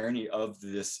 the journey of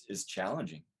this is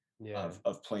challenging. Yeah.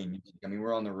 Of playing music. I mean, we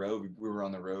were on the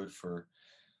road for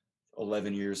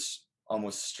 11 years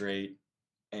almost straight,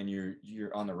 and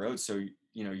you're on the road, so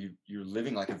you're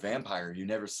living like a vampire. You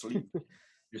never sleep.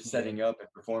 You're setting up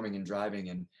and performing and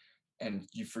driving, and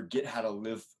you forget how to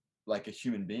live like a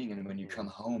human being. And when you come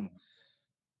home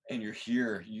and you're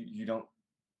here, you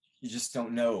just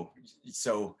don't know.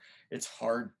 So it's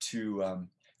hard to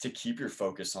keep your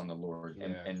focus on the Lord.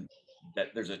 Yeah. And that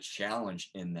there's a challenge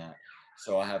in that.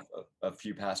 So I have a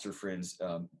few pastor friends.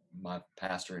 My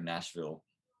pastor in Nashville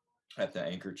at the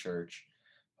Anchor Church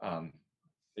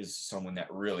is someone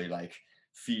that really like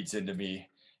feeds into me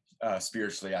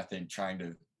spiritually. I think trying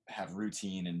to have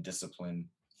routine and discipline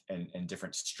and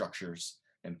different structures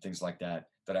and things like that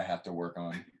I have to work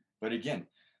on. But again,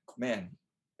 man,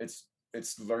 it's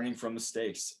learning from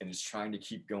mistakes, and it's trying to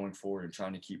keep going forward and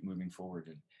trying to keep moving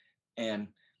forward and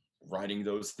writing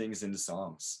those things into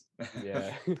songs.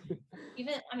 Yeah.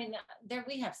 Even, I mean, there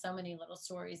we have so many little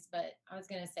stories, but I was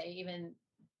going to say, even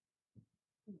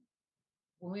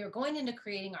when we were going into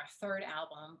creating our third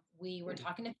album, we were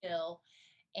talking to Phil,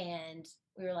 and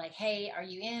we were like, hey, are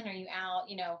you in? Are you out?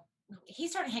 He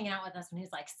started hanging out with us when he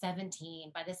was like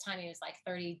 17. By this time, he was like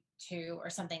 32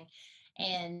 or something.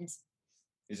 And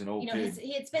He's an old pig.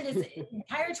 he had spent his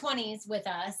entire 20s with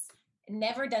us.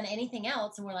 never done anything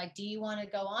else. And we're like, do you want to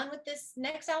go on with this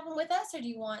next album with us, or do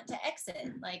you want to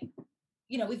exit? Like,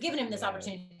 we've given him this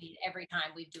opportunity every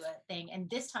time we do a thing. And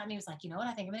this time he was like, you know what,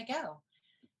 I think I'm going to go.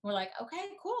 We're like, okay,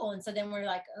 cool. And so then we're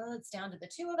like, oh, it's down to the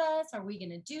two of us. Are we going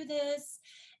to do this?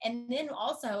 And then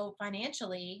also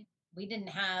financially, we didn't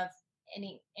have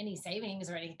any savings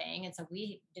or anything. And so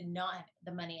we did not have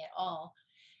the money at all.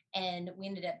 And we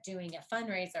ended up doing a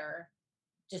fundraiser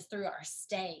just through our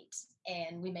state.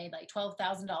 And we made like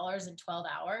 $12,000 in 12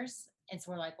 hours. And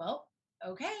so we're like, well,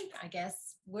 okay, I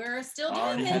guess we're still doing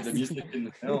already this. had the music in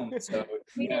the film, so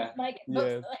We yeah. didn't, like, but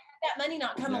had that money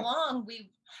not come along,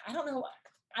 I don't know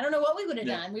what we would have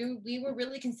done. We were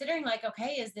really considering, like,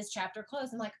 okay, is this chapter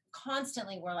closed? And like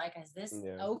constantly we're like, is this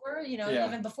over?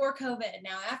 Even before COVID,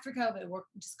 now after COVID, we're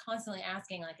just constantly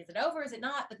asking, like, is it over? Is it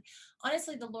not? But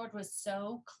honestly, the Lord was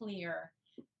so clear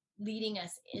leading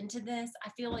us into this. I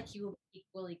feel like He will be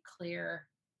equally clear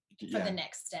for the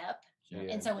next step.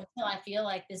 And so until I feel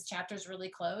like this chapter is really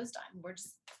closed, we're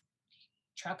just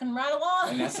trucking right along.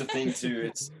 And that's the thing too.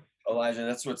 It's Elijah.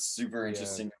 That's what's super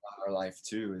interesting about our life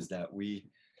too, is that we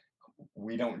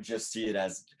don't just see it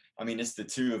as, I mean, it's the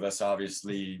two of us.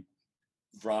 Obviously,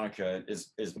 Veronica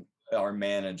is our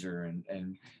manager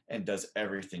and does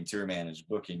everything, tour manage,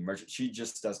 booking, merchant. She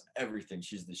just does everything.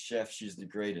 She's the chef. She's the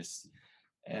greatest.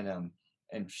 And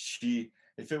she,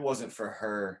 if it wasn't for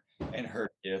her and her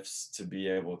gifts to be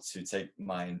able to take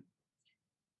my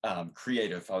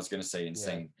creative, I was going to say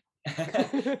insane,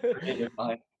 creative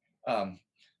mind,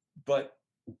 but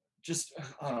just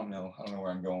I don't know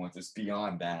where I'm going with this.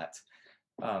 Beyond that,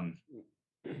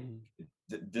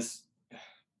 this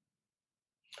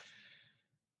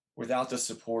without the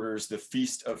supporters, the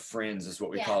feast of friends is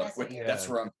what we call it. That's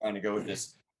where I'm trying to go with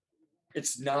this.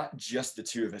 It's not just the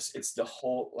two of us. It's the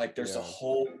whole, like, there's a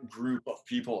whole group of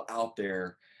people out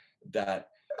there that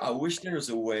I wish there was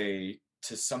a way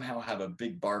to somehow have a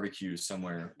big barbecue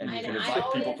somewhere and you can invite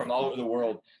people from all over the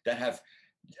world that have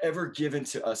ever given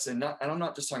to us, and I'm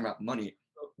not just talking about money,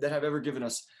 that have ever given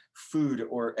us food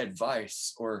or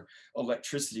advice or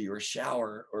electricity or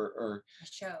shower or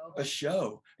a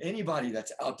show. Anybody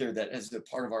that's out there that is a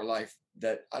part of our life,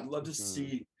 that I'd love to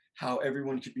see how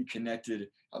everyone could be connected.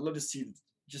 I'd love to see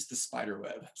just the spider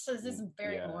web. So this is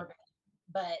very morbid,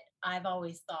 but I've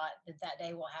always thought that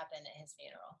day will happen at his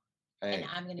funeral. And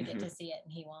I'm going to get to see it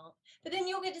and he won't. But then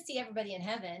you'll get to see everybody in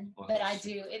heaven. Well, but I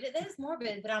do. It is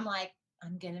morbid, but I'm like,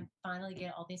 I'm going to finally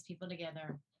get all these people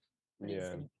together. But he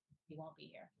won't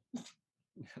be here.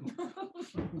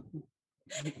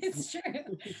 It's true.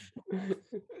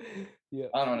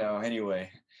 I don't know. Anyway,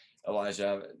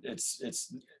 Elijah,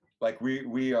 it's like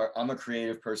I'm a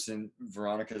creative person.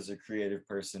 Veronica's a creative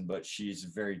person, but she's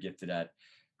very gifted at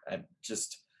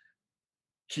just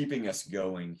keeping us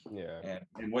going,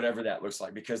 and whatever that looks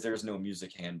like, because there's no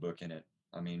music handbook in it.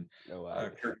 I mean,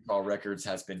 Curtain Call Records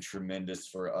has been tremendous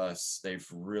for us. They've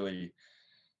really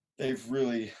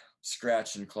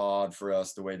scratched and clawed for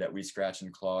us the way that we scratch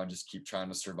and claw and just keep trying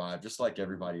to survive, just like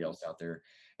everybody else out there.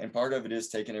 And part of it is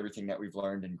taking everything that we've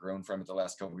learned and grown from it the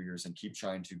last couple of years and keep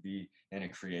trying to be in a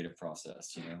creative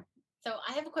process, So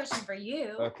I have a question for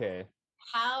you. Okay.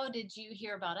 How did you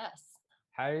hear about us?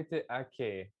 Right.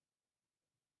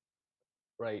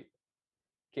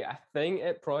 Okay, I think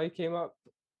it probably came up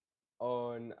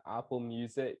on Apple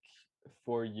Music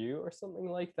for you or something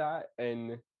like that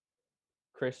in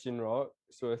Christian rock.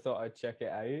 So I thought I'd check it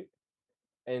out.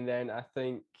 And then I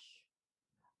think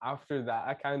after that,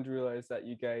 I kind of realized that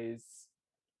you guys,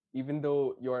 even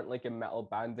though you aren't like a metal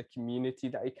band, the community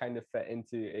that you kind of fit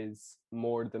into is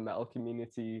more the metal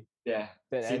community than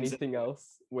anything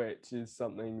else, which is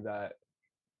something that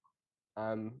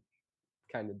I'm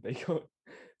kind of big on.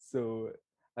 So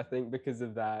I think because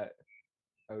of that,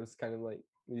 I was kind of like,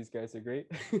 these guys are great.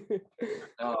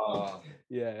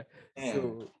 Yeah. Man.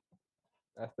 So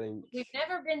I think we've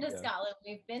never been to Scotland.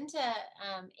 We've been to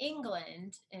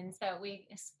England, and so we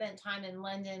spent time in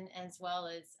London as well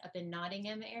as up in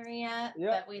Nottingham area.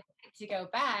 But we'd like to go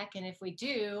back, and if we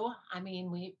do, I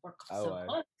mean, we're so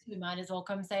close, we might as well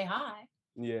come say hi.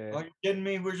 Yeah. Are you kidding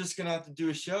me? We're just gonna have to do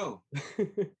a show.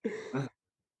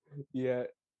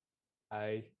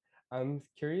 I'm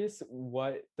curious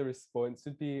what the response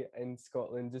would be in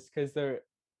Scotland, just because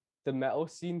the metal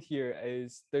scene here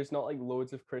there's not like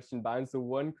loads of Christian bands. The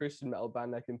one Christian metal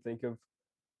band I can think of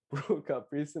broke up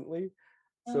recently.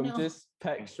 So I'm just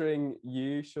picturing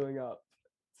you showing up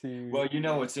to... Well,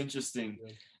 what's interesting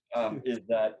is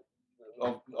that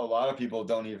a lot of people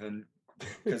don't even,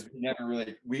 because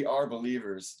we are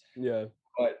believers. Yeah.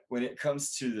 But when it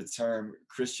comes to the term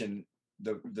Christian,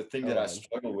 the thing that I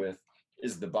struggle with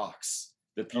is the box.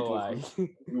 the people who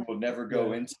will never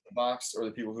go Yeah. into the box, or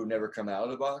the people who never come out of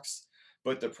the box.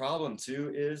 But the problem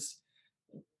too is,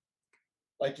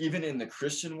 like, even in the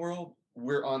Christian world,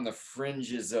 we're on the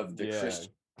fringes of the Yeah.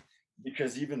 Christian,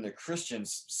 because even the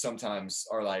Christians sometimes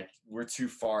are like, we're too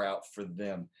far out for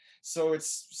them. So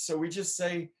we just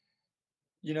say,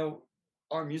 you know,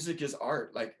 our music is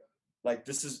art. Like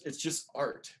it's just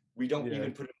art. We don't Yeah.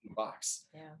 even put it in the box.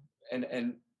 Yeah.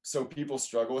 And so people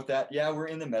struggle with that. Yeah, we're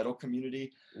in the metal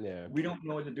community. Yeah. We don't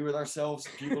know what to do with ourselves.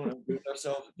 People don't know what to do with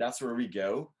ourselves. That's where we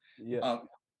go. Yeah.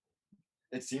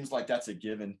 It seems like that's a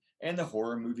given. And the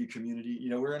horror movie community,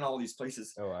 we're in all these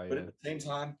places. Oh, But yeah. at the same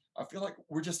time, I feel like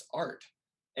we're just art.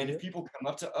 And Yeah. if people come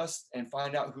up to us and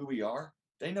find out who we are,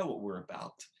 they know what we're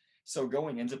about. So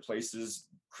going into places,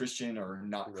 Christian or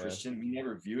not Yeah. Christian, we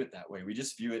never view it that way. We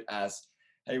just view it as,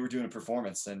 hey, we're doing a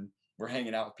performance and we're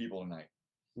hanging out with people tonight.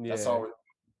 That's Yeah. all.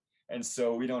 And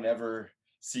so we don't ever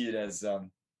see it as a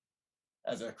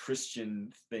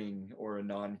Christian thing or a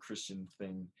non-Christian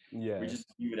thing. Yeah. We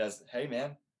just view it as, hey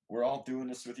man, we're all doing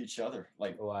this with each other.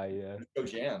 Like, Oh, yeah. let's go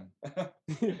jam.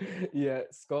 Yeah,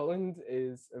 Scotland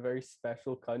is a very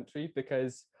special country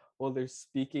because while they're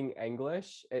speaking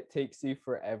English, it takes you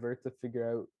forever to figure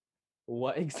out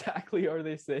what exactly are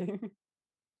they saying.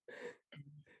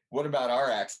 What about our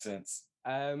accents?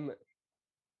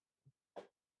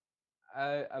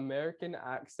 American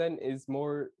accent is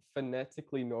more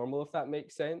phonetically normal, if that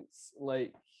makes sense.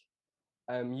 Like,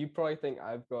 you probably think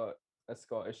I've got a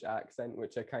Scottish accent,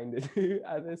 which I kind of do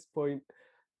at this point,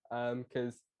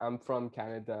 because I'm from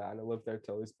Canada and I lived there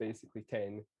till I was basically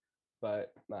 10.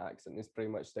 But my accent is pretty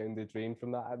much down the drain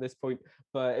from that at this point.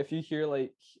 But if you hear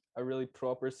like a really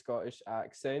proper Scottish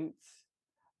accent,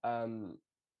 the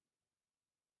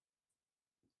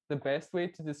best way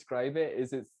to describe it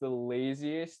is it's the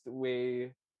laziest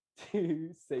way to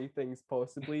say things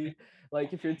possibly.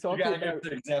 Like if you're You talking gotta give about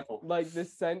us an example. like the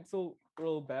Central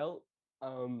Belt,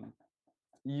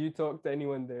 you talk to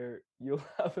anyone there, you'll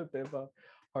have a bit of a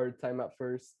hard time at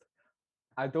first.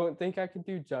 I don't think I could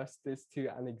do justice to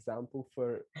an example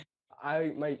for.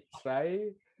 I might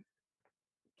try.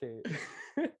 Okay.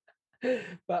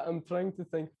 But I'm trying to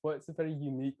think what's a very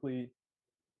uniquely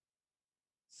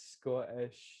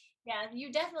Scottish. Yeah,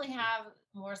 you definitely have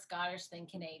more Scottish than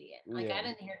Canadian. Like Yeah. I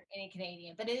didn't hear any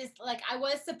Canadian, but it is like I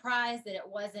was surprised that it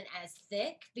wasn't as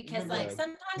thick because like Yeah.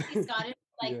 sometimes these Scottish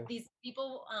like Yeah. these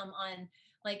people on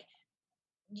like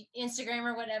Instagram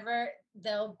or whatever,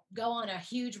 they'll go on a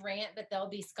huge rant, but they'll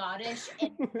be Scottish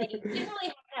and they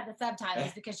generally have the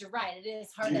subtitles because you're right, it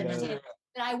is hard Do to you Yeah. understand. remember,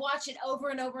 But I watch it over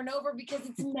and over and over because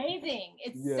it's amazing.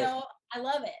 It's Yeah. so I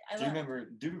love it. I do you love it. remember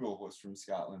Dougal was from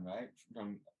Scotland, right?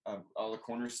 From all the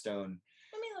Cornerstone,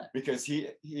 Let me look. because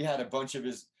he had a bunch of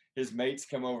his mates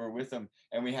come over with him,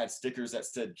 and we had stickers that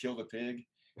said "Kill the Pig,"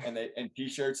 and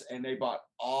t-shirts, and they bought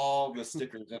all the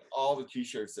stickers and all the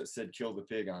t-shirts that said "Kill the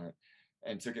Pig" on it,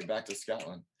 and took it back to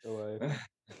Scotland. Oh,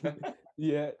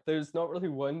 yeah, there's not really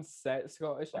one set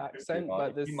Scottish accent,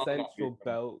 but the You might not be central from-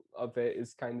 belt of it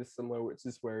is kind of similar, which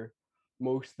is where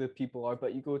most of the people are.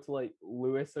 But you go to like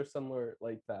Lewis or somewhere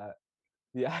like that,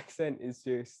 the accent is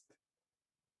just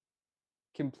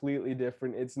completely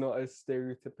different. It's not a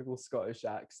stereotypical Scottish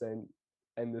accent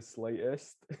in the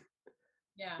slightest.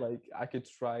 Yeah. Like I could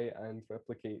try and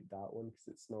replicate that one because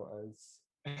it's not as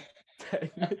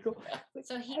technical. Like,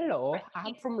 So he hello, right, I'm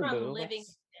he's from from Lewis.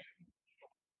 Livingston.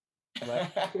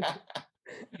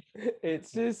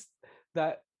 It's just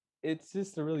that it's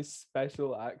just a really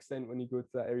special accent when you go to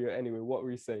that area. Anyway, what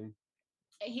were you saying?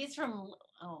 He's from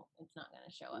oh, it's not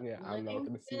gonna show up. Yeah, I'm not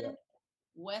gonna see that. Livingston,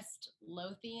 West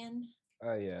Lothian.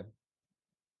 Oh yeah,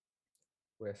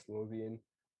 West Lothian.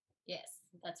 Yes,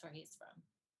 that's where he's from.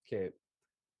 Okay,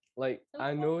 like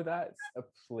I know that's a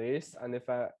place, and if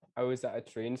I was at a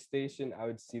train station, I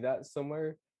would see that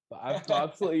somewhere, but I've got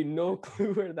absolutely no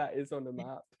clue where that is on the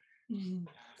map.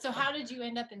 So how did you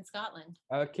end up in Scotland?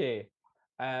 Okay,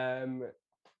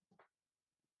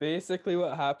 basically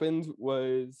what happened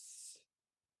was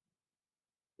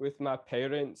with my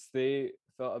parents, they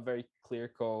felt a very clear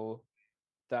call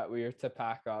that we were to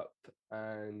pack up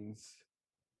and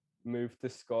move to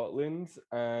Scotland.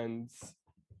 And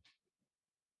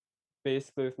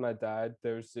basically, with my dad,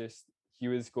 he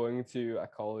was going to a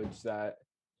college that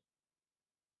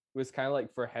was kind of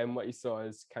like for him, what he saw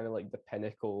as kind of like the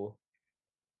pinnacle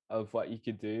of what you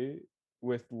could do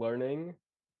with learning.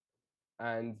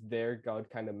 And there, God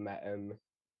kind of met him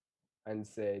and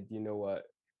said, you know what?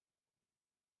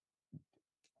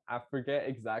 I forget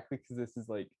exactly because this is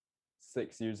like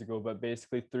 6 years ago, but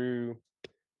basically through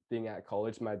being at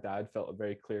college, my dad felt a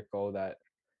very clear call that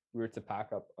we were to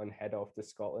pack up and head off to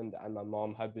Scotland, and my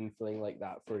mom had been feeling like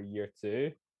that for a year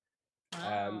too,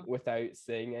 Wow. without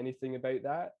saying anything about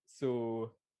that.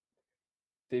 So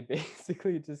they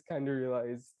basically just kind of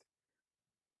realized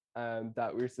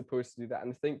that we were supposed to do that.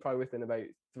 And I think probably within about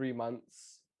 3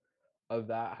 months of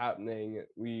that happening,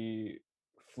 we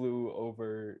flew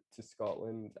over to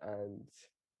Scotland, and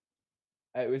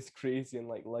it was crazy. And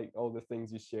like all the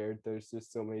things you shared, there's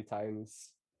just so many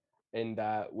times in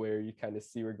that where you kind of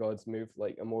see where God's moved.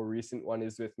 Like a more recent one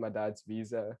is with my dad's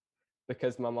visa,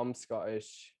 because my mum's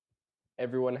Scottish.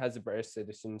 Everyone has a British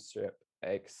citizenship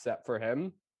except for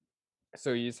him,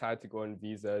 so he's had to go on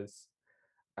visas.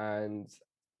 And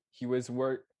he was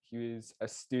a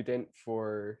student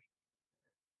for,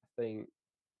 I think,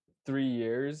 3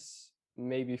 years,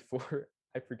 maybe four,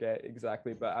 I forget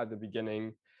exactly, but at the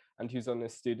beginning. And he was on a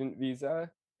student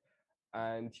visa,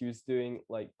 and he was doing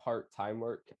like part-time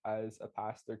work as a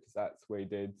pastor, because that's what he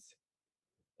did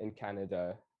in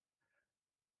Canada.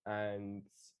 And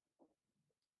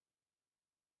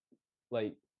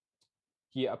like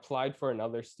he applied for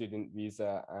another student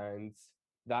visa, and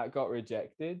that got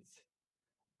rejected.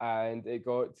 And it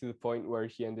got to the point where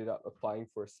he ended up applying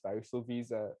for a spousal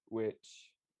visa,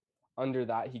 which under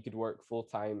that he could work full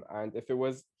time. And if it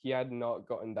was he had not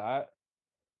gotten that,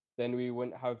 then we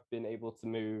wouldn't have been able to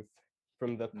move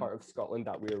from the part of Scotland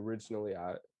that we were originally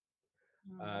at,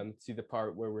 to the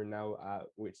part where we're now at,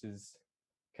 which is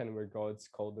kind of where God's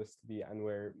called us to be, and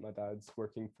where my dad's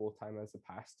working full time as a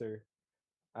pastor.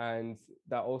 And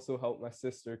that also helped my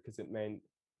sister, because it meant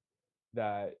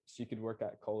that she could work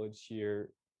at college here,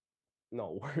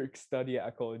 not work, study at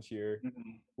a college here,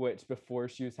 which before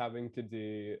she was having to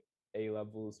do A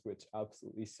levels, which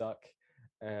absolutely suck.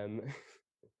 Um,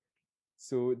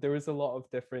 so there was a lot of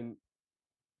different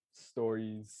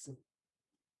stories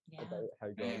Yeah. about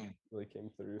how God really came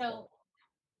through.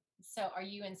 So are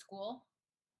you in school?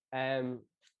 Um,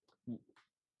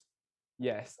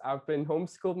 yes, I've been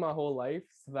homeschooled my whole life,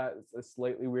 so that's a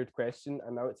slightly weird question,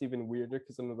 and now it's even weirder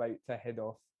because I'm about to head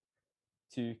off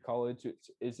to college, which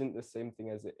isn't the same thing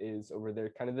as it is over there.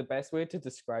 Kind of the best way to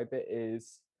describe it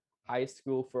is high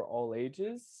school for all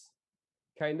ages,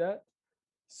 kind of.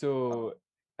 So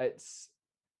it's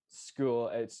school,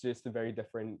 it's just a very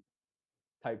different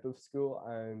type of school,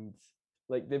 and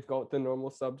like they've got the normal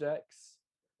subjects,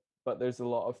 but there's a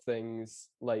lot of things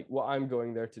like what I'm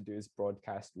going there to do is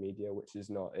broadcast media, which is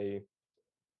not a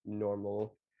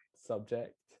normal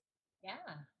subject. Yeah.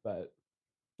 But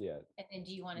yeah. And then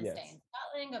do you want to Yes. stay in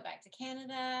Scotland, go back to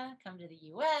Canada, come to the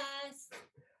US,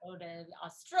 go to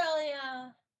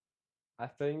Australia? I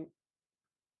think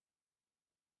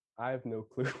I have no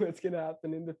clue what's going to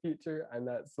happen in the future, and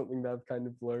that's something that I've kind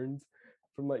of learned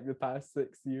from like the past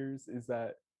 6 years, is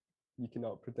that you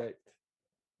cannot predict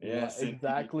what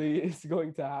exactly is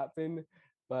going to happen.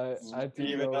 But I do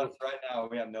Even know, us right now,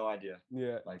 we have no idea.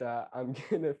 yeah, that I'm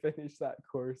gonna finish that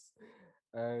course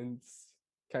and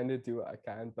kind of do what I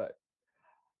can. But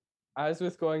as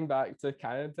with going back to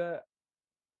Canada,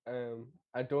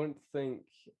 I don't think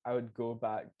I would go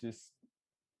back just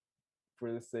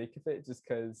for the sake of it, just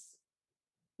because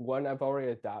one, I've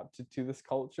already adapted to this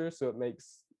culture, so it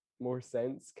makes more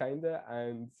sense, kinda,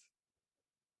 and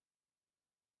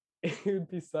it would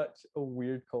be such a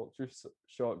weird culture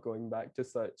shock going back to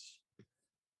such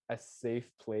a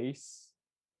safe place.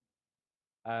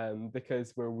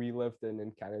 Because where we lived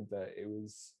in Canada,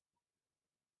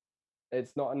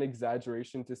 it's not an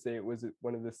exaggeration to say it was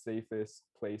one of the safest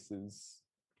places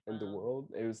in the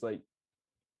world. It was like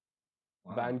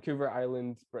Vancouver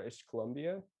Island, British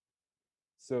Columbia.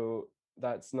 So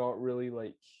that's not really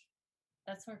like.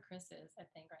 That's where Chris is, I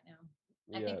think, right now.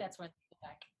 I think that's where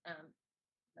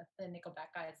the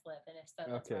Nickelback guys live, and if so,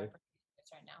 that's where I'm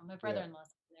right now. My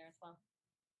brother-in-law's there as well.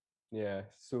 Yeah,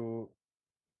 so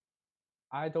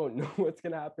I don't know what's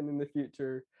gonna happen in the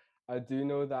future. I do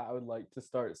know that I would like to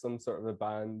start some sort of a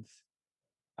band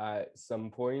at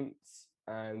some point,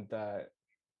 and that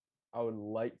I would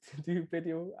like to do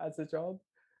video as a job.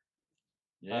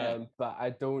 Yeah. But I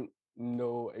don't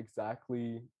know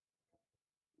exactly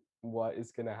what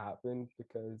is gonna happen,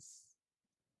 because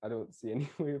I don't see any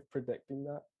way of predicting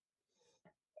that.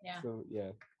 Yeah. So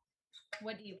yeah.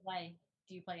 What do you play?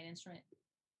 Do you play an instrument?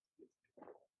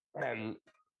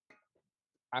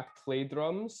 I play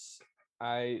drums.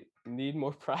 I need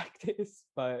more practice,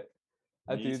 but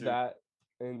I do that.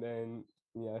 And then,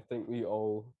 yeah, I think we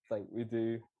all think we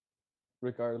do,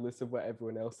 regardless of what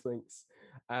everyone else thinks.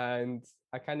 And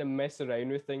I kind of mess around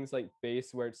with things like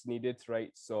bass where it's needed to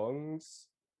write songs,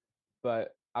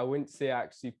 but I wouldn't say I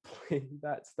actually play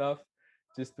that stuff,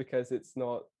 just because it's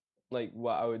not like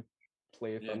what I would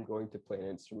play if Yeah. I'm going to play an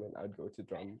instrument, I'd go to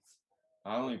drums.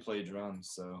 I only play drums,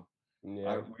 so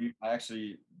Yeah. I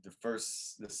actually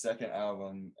the second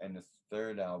album and the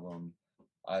third album,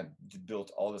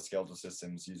 built all the skeletal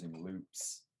systems using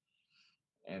loops,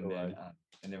 and Oh, then wow.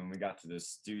 when we got to the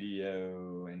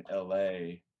studio in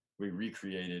LA, we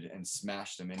recreated and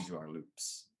smashed them into our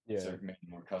loops, so Yeah. it made them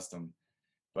more custom.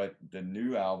 But the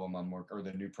new album or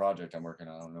the new project I'm working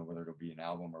on, I don't know whether it'll be an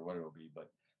album or what it'll be,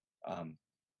 but um,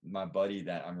 my buddy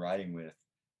that I'm writing with,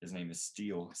 his name is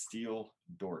Steel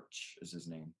Dortch is his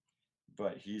name,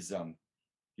 but he's a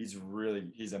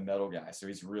metal guy, so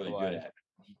he's really Oh, good wow. at it.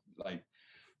 Like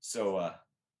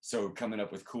so coming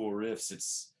up with cool riffs,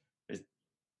 it's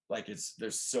like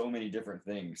there's so many different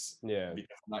things Yeah.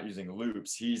 because I'm not using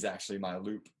loops. He's actually my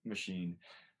loop machine,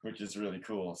 which is really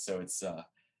cool. So it's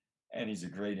and he's a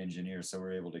great engineer, so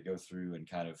we're able to go through and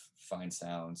kind of find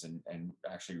sounds and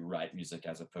actually write music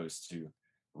as opposed to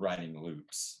writing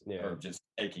loops Yeah. or just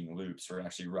taking loops. We're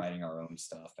actually writing our own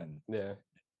stuff, and Yeah.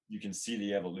 you can see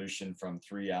the evolution from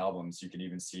 3 albums. You can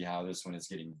even see how this one is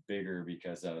getting bigger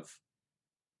because of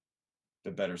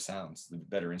the better sounds, the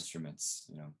better instruments,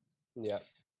 Yeah.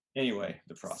 Anyway,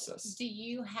 the process. Do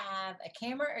you have a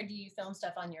camera or do you film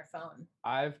stuff on your phone?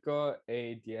 I've got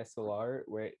a DSLR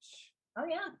which Oh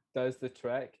yeah. does the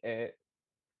trick. It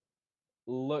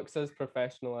looks as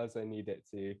professional as I need it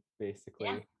to,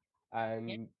 basically.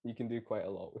 And you can do quite a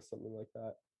lot with something like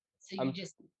that. So you I'm-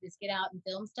 just get out and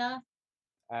film stuff?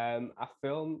 I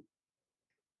film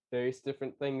various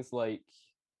different things. Like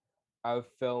I've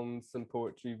filmed some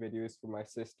poetry videos for my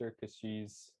sister because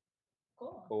she's a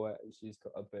Cool. poet and she's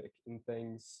got a book and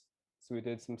things. So we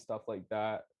did some stuff like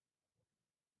that.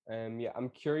 Yeah, I'm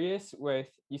curious with,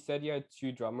 you said you had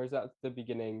 2 drummers at the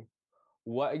beginning.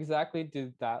 What exactly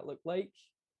did that look like?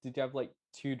 Did you have like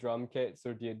 2 drum kits,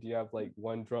 or do you have like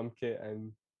 1 drum kit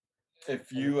and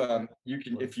If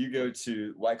if you go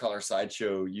to White Collar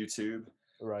Sideshow YouTube,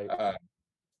 right?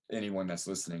 anyone that's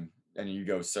listening, and you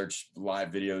go search live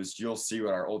videos, you'll see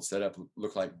what our old setup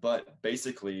looked like. But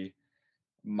basically,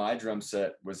 my drum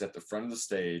set was at the front of the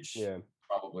stage, Yeah.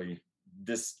 probably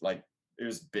this, like, it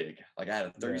was big. Like I had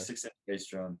a 36-inch bass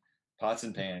drum, pots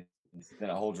and pans, then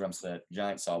a whole drum set,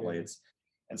 giant saw Yeah. blades.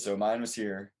 And so mine was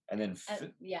here, and then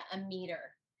A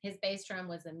meter. His bass drum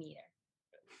was a meter.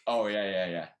 oh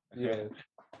yeah. Yeah.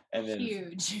 And then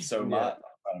Huge. so I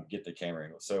don't get the camera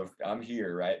angle. So I'm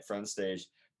here, right, front stage,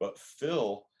 but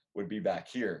Phil would be back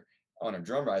here on a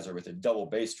drum riser with a double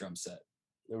bass drum set.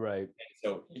 Right.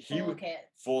 So he would kit.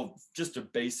 just a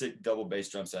basic double bass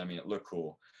drum set. I mean, it looked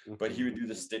cool, but he would do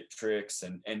the stick tricks,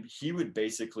 and he would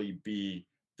basically be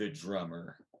the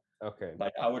drummer. Okay.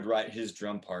 Like I would write his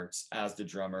drum parts as the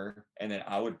drummer, and then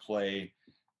I would play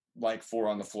like 4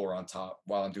 on the floor on top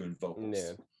while I'm doing vocals.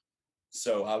 Yeah.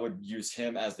 So I would use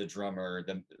him as the drummer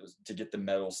to get the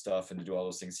metal stuff and to do all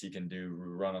those things he can do,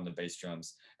 run on the bass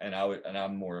drums. And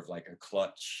I'm more of like a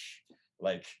clutch,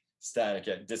 like static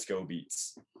at disco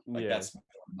beats. Like that's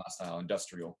my style,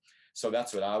 industrial. So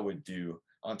that's what I would do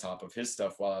on top of his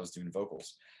stuff while I was doing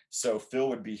vocals. So Phil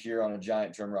would be here on a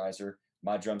giant drum riser.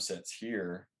 My drum set's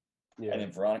here. Yeah. And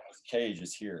then Veronica's cage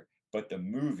is here. But the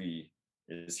movie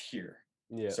is here.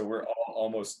 Yeah. So we're all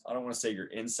almost, I don't want to say you're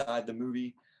inside the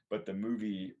movie, but the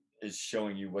movie is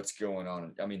showing you what's going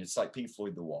on. I mean, it's like Pink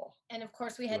Floyd The Wall. And of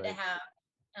course, we had to Right.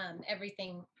 have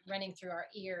everything running through our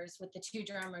ears. With the 2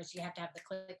 drummers, you have to have the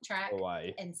click track. Oh,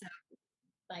 why? And so,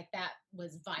 like, that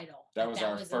was vital. That was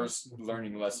our first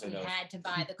learning lesson We of had to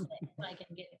buy the click, like,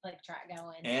 and get the click track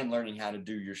going. and learning how to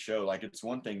do your show. Like it's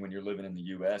one thing when you're living in the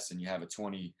US and you have a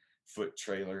 20-foot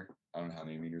trailer. I don't know how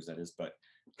many meters that is, but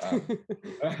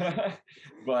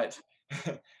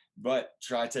but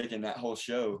try taking that whole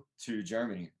show to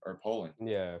Germany or Poland.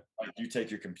 Yeah. Like you take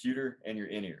your computer and your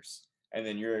in-ears, and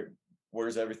then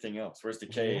where's everything else? Where's the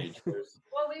cage?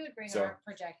 Well, we would bring our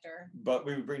projector. But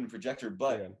we would bring the projector,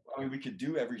 but Yeah. I mean, we could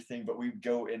do everything, but we'd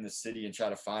go in the city and try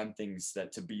to find things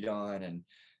that to beat on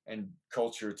and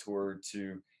culture tour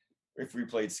to. If we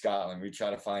played Scotland, we'd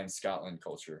try to find Scotland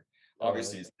culture.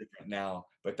 Obviously, it's different now,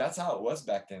 but that's how it was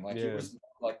back then. Like it was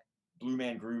like Blue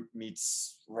Man Group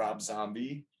meets Rob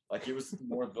Zombie. Like it was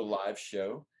more of the live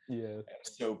show. Yeah.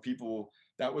 So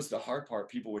that was the hard part.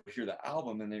 People would hear the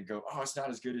album and they'd go, "Oh, it's not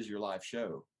as good as your live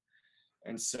show."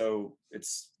 And so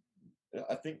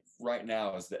I think right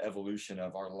now is the evolution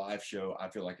of our live show. I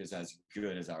feel like is as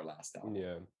good as our last album.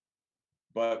 Yeah.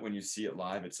 But when you see it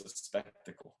live, it's a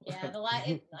spectacle. Yeah, the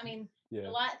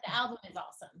album is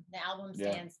awesome. The album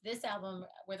stands. This album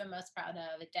we're the most proud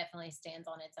of. It definitely stands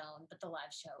on its own. But the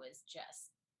live show is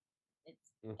just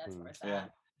that's where it's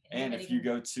at. And if you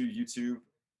go to YouTube,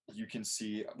 you can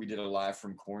see we did a live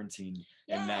from quarantine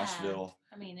in Nashville.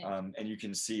 I mean, And you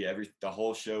can see the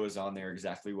whole show is on there,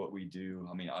 exactly what we do.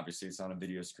 I mean, obviously it's on a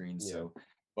video screen, Yeah. so,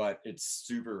 but it's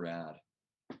super rad,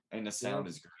 and the sound Yeah.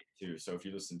 is great too. So if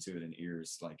you listen to it in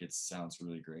ears, like it sounds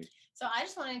really great. so I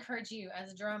just want to encourage you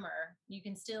as a drummer, you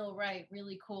can still write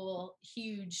really cool,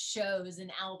 huge shows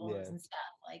and albums Yeah. and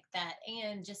stuff like that.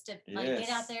 And just to like get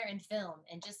out Yes. there and film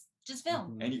and just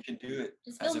film. Mhm. And you can do it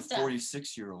Just as film a stuff.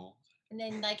 46-year-old. And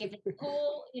then like if it's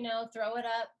cool, throw it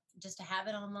up just to have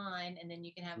it online, and then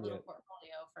you can have a little Yeah.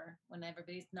 portfolio for when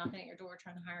everybody's knocking at your door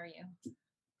trying to hire you.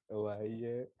 Oh,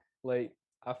 yeah. Like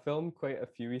I film quite a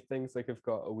few things. Like I've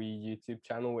got a wee YouTube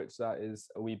channel, which that is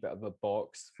a wee bit of a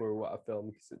box for what I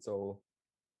film because it's all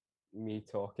me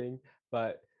talking.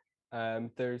 But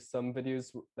there's some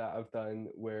videos that I've done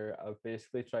where I've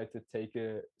basically tried to take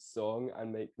a song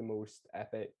and make the most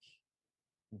epic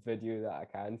video that I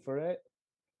can for it.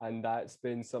 And that's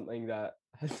been something that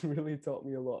has really taught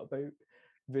me a lot about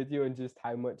video and just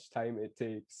how much time it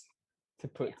takes to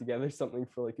put Yeah. together something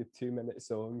for like a 2-minute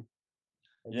song.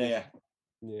 And Yeah, just-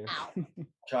 yeah.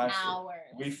 Try we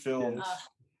Hours. filmed Yes.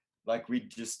 like we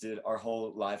just did. Our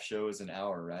whole live show is an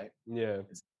hour, right? Yeah.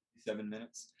 It's 7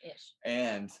 minutes. Ish.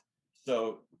 And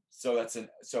so that's an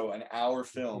hour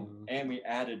film, Mhm. and we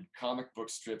added comic book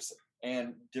strips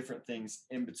and different things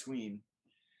in between.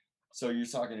 So you're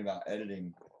talking about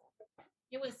editing,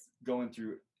 It was going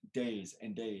through days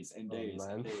and days and Oh, days man.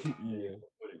 and days, and days Yeah. of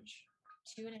footage.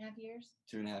 2.5 years.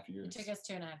 2.5 It years took us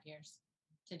 2.5 years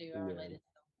to do our Yeah. latest.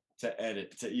 to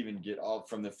edit, to even get all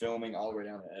from the filming all the way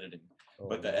down to editing. Oh,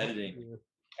 But the man. editing, Yeah.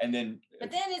 and then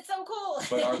But then it's so cool.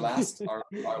 but our last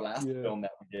Yeah. film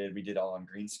that we did all on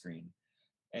green screen,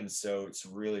 and so it's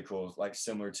really cool, like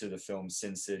similar to the film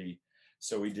Sin City.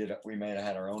 So we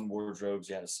had our own wardrobes.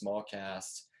 We had a small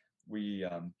cast. We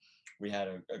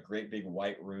had a great big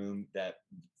white room that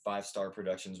Five Star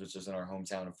Productions, which is in our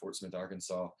hometown of Fort Smith,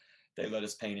 Arkansas, they let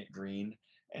us paint it green,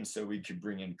 and so we could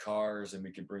bring in cars and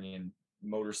we could bring in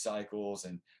motorcycles,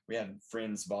 and we had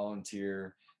friends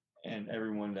volunteer and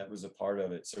everyone that was a part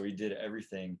of it. So we did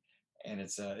everything, and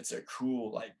it's a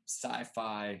cool like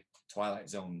sci-fi Twilight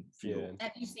Zone feel. Yeah.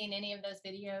 Have you seen any of those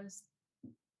videos?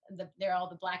 They're all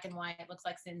the black and white. It looks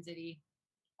like Sin City.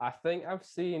 I think I've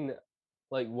seen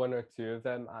like 1 or 2 of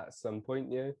them at some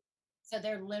point. Yeah. So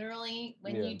they're literally,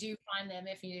 when Yeah. you do find them,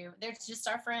 they're just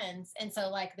our friends. And so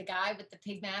like the guy with the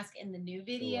pig mask in the new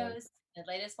videos, the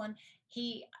latest one,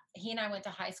 he and I went to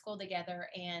high school together,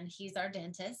 and he's our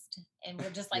dentist, and we're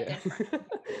just like Yeah. good friends.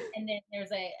 And then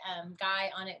there's a guy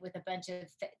on it with a bunch of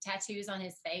tattoos on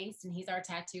his face, and he's our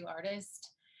tattoo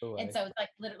artist. Oh, And aye. so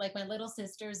it's like my little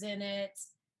sister's in it.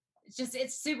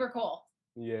 It's super cool.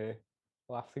 Yeah.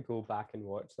 I'll have to go back and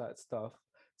watch that stuff.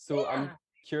 So I'm Yeah.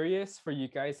 curious for you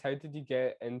guys, how did you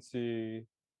get into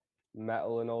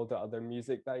metal and all the other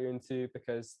music that you're into?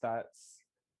 Because that's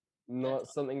not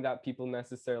something that people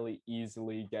necessarily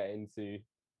easily get into.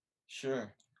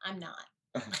 Sure. I'm not.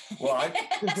 Well,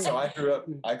 I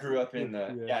grew up in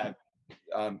the Yeah.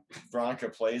 Veronica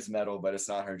plays metal, but it's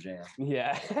not her jam.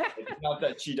 Yeah. It's not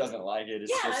that she doesn't like it.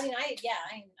 It's Yeah, just I mean, I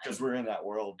because we're in that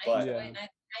world. I But enjoy, Yeah.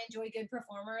 I enjoy good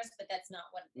performers, but that's not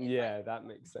what it is. Yeah, Like, that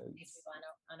makes these sense. people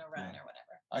on a run Yeah. or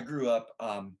whatever. I grew up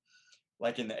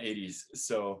like in the 80s.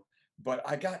 So, but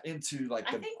I got into like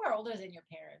I the think we're older than your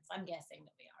parents. I'm guessing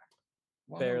that we are.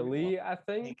 Well, Barely, I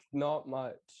think. Not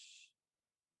much.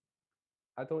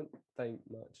 I don't think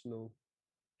much, no.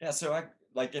 Yeah, so I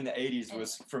like in the 80s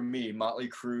was for me Motley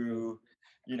Crue,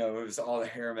 it was all the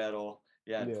hair metal.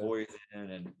 Yeah, Yeah. Poison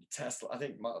and Tesla. I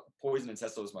think Poison and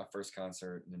Tesla was my first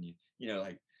concert, and then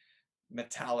like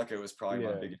Metallica was probably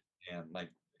my Yeah. biggest fan. Like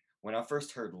when I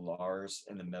first heard Lars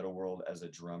in the metal world as a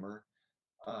drummer,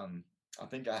 I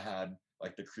think I had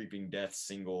like the Creeping Death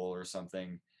single or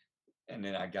something, and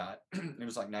then I got it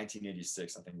was like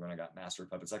 1986, I think, when I got Master of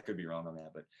Puppets. I could be wrong on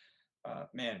that, but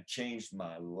man, it changed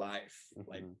my life.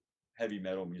 Like Mhm. heavy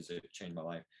metal music changed my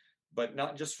life, but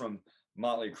not just from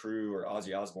Motley Crue or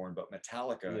Ozzy Osbourne, but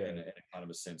Metallica in Yeah. a kind of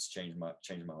a sense changed my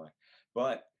life.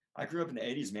 But I grew up in the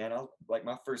 80s, man. I like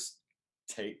my first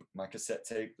tape, my cassette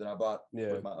tape that I bought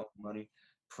Yeah. with my own money.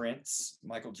 Prince,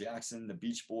 Michael Jackson, the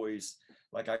Beach Boys.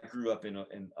 Like I grew up in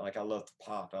like I loved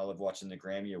pop. I loved watching the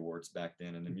Grammy Awards back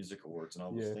then and the music awards and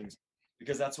all those Yeah. things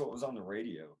because that's what was on the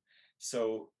radio.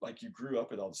 So like you grew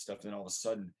up with all this stuff, and then all of a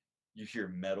sudden you hear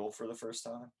metal for the first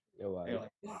time. Oh, And you're aye.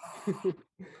 like, wow.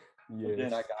 But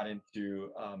then I Yes. got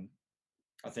into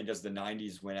I think as the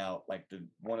 90s went out, like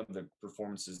one of the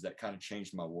performances that kind of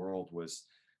changed my world was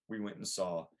we went and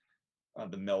saw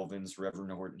the Melvins,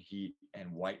 Reverend Horton Heat,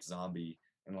 and White Zombie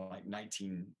in like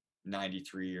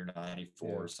 93 or 94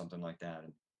 Yeah. or something like that.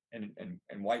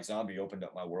 And White Zombie opened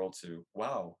up my world to,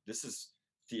 wow, this is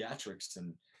theatrics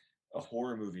and a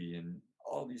horror movie and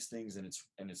all these things, and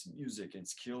it's music and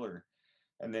it's killer.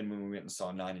 And then when we went and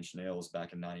saw Nine Inch Nails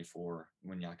back in 94,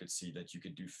 when I could see that you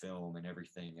could do film and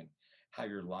everything and how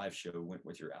your live show went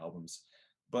with your albums.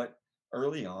 But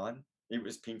early on, it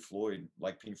was Pink Floyd,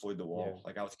 like Pink Floyd The Wall. Yeah.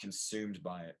 Like I was consumed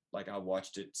by it. Like I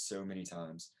watched it so many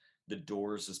times. The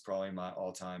Doors is probably my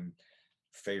all-time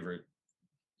favorite.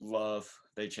 Love,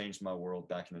 they changed my world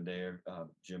back in the day.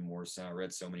 Jim Morrison, I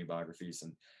read so many biographies,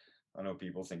 and I know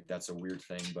people think that's a weird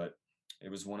thing, but it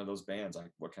was one of those bands.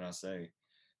 Like, what can I say?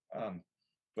 Um,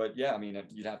 but yeah, I mean,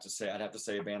 I'd have to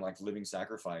say a band like Living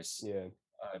Sacrifice Yeah.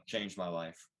 changed my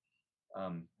life.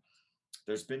 Um,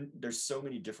 there's so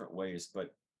many different ways,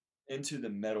 but into the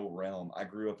metal realm, I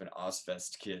grew up an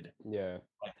Ozfest kid. Yeah.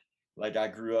 Like I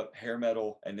grew up hair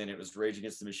metal, and then it was Rage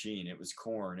Against the Machine, it was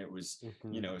Korn, it was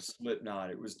Mhm. Slipknot,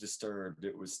 it was Disturbed,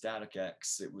 it was Static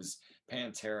X, it was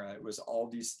Pantera, it was all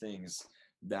these things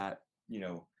that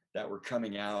that were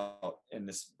coming out in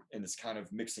this kind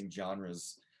of mixing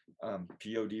genres.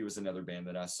 POD was another band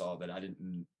that I saw that I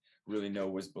didn't really know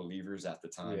was believers at the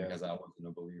time Yeah. because I wasn't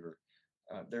a believer.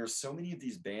 There are so many of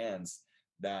these bands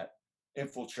that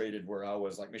infiltrated where I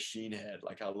was, like Machine Head.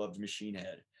 Like I loved Machine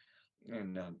Head,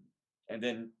 and and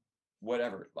then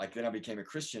whatever. Like then I became a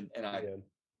Christian, and I Yeah.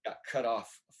 got cut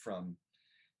off from,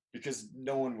 because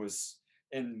no one was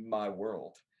in my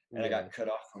world, and I Yeah. got cut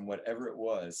off from whatever it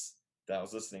was that I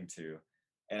was listening to,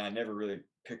 and I never really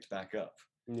picked back up,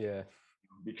 Yeah.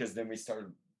 because then we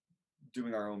started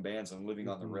doing our own bands and living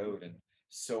on the Mhm. road, and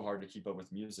so hard to keep up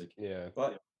with music. Yeah.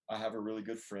 But I have a really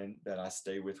good friend that I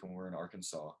stay with when we're in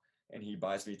Arkansas, and he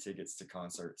buys me tickets to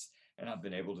concerts, and I've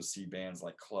been able to see bands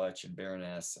like Clutch and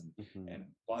Baroness Mhm.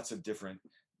 and lots of different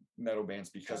metal bands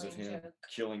because of Killing him. Joke.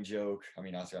 Killing Joke. I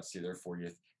mean, I got to see their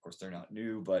 40th. Of course, they're not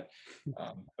new, but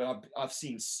I've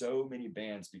seen so many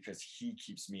bands because he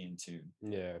keeps me in tune,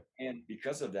 Yeah. and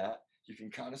because of that, you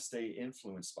can kind of stay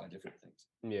influenced by different things.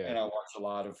 Yeah. And I watch a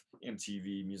lot of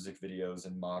MTV music videos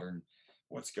and modern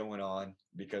what's going on,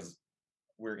 because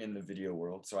we're in the video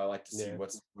world. So I like to see Yeah.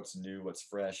 what's new, what's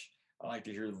fresh. I like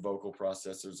to hear the vocal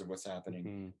processors of what's happening.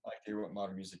 Mhm. I like to hear what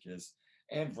modern music is.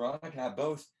 And Veronica and I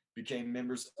both became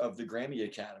members of the Grammy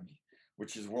Academy,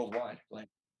 which is worldwide. Like,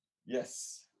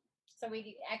 yes. So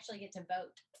we actually get to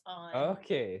vote on.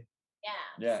 Okay. Yeah.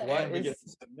 Yeah. So, What And we get is- to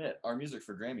submit our music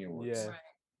for Grammy Awards. Yeah.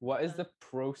 right. What is the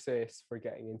process for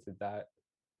getting into that?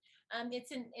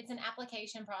 It's an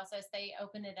application process. They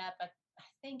open it up, I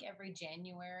think, every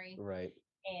January, Right.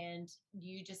 and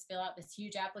you just fill out this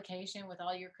huge application with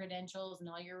all your credentials and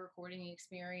all your recording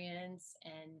experience,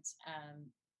 and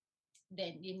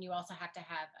then you also have to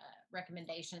have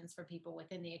recommendations for people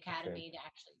within the academy to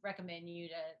actually recommend you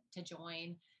to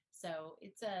join. So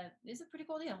it's a pretty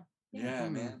cool deal. Yeah,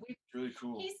 Mhm. man. We- It's really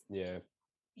cool. Yeah.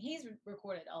 he's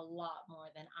recorded a lot more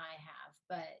than I have,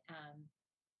 but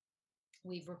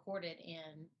we've recorded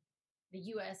in the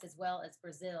US as well as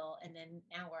Brazil, and then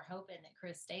now we're hoping that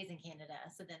Chris stays in Canada,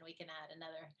 so then we can add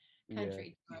another Yeah.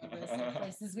 country to our list of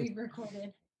places we've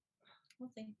recorded. We'll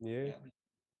see. Yeah. Yeah.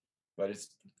 But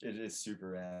it is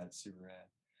super rad, super rad.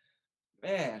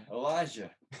 Man,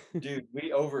 Elijah, dude,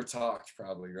 we over talked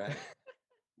probably, right?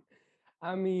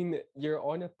 I mean, you're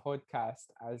on a podcast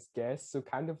as guest, so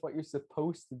kind of what you're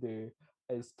supposed to do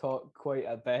is talk quite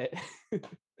a bit.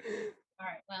 All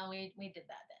right. Well, we did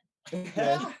that then.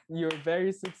 Yes, you're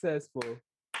very successful.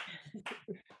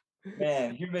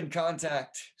 Man, human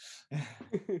contact. How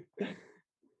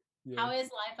Yeah. is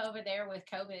life over there with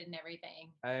COVID and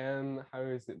everything? How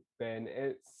has it been?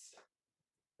 It's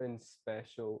been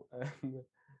special.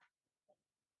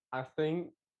 I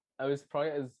think I was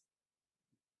probably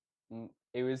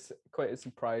it was quite a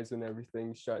surprise when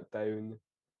everything shut down,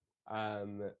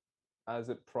 um, as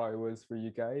it probably was for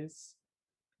you guys.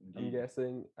 I'm Indeed.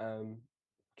 guessing,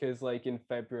 because like in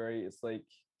February, it's like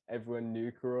everyone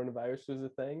knew coronavirus was a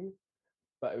thing,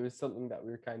 but it was something that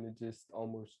we were kind of just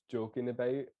almost joking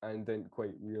about and didn't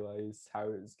quite realize how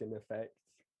it was going to affect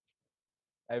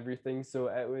everything. So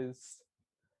it was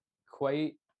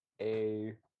quite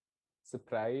a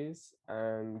surprise,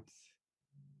 and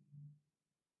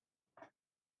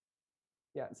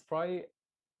yeah, it's probably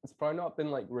not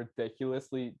been like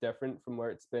ridiculously different from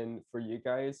where it's been for you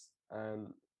guys.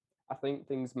 I think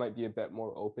things might be a bit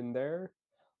more open there.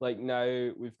 Like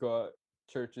now we've got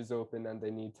churches open and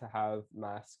they need to have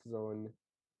masks on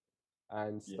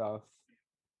and Yeah. stuff.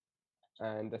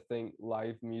 And I think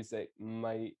live music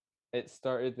might, it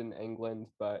started in England,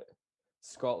 but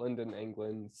Scotland and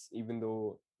England, even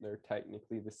though they're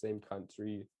technically the same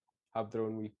country, have their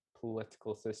own wee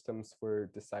political systems for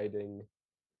deciding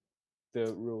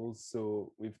the rules.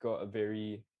 So we've got a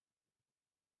very,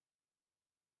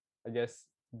 I guess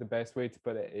the best way to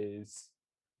put it is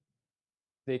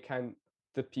they can't,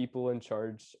 the people in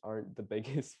charge aren't the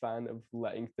biggest fan of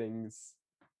letting things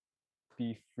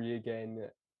be free again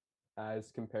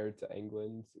as compared to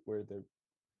England, where the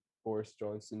Boris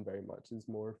Johnson very much is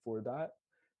more for that.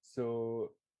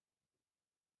 So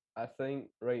I think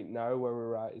right now where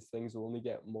we're at is things will only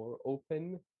get more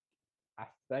open, I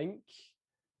think.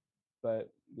 But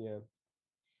yeah.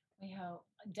 We hope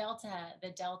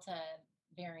the Delta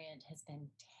variant has been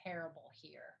terrible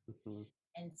here. Mhm.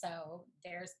 And so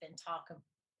there's been talk of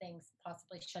things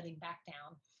possibly shutting back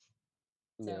down.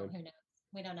 So Yeah. who knows?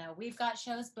 We don't know. We've got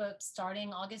shows booked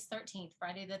starting August 13th,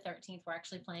 Friday the 13th. We're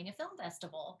actually playing a film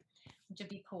festival, which would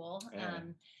be cool. Yeah.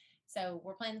 So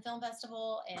we're playing the film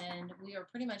festival and we are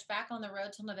pretty much back on the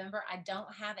road till November. I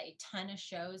don't have a ton of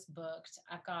shows booked.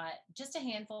 I've got just a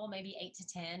handful, maybe 8 to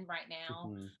 10 right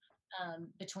now,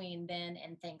 Mhm. between then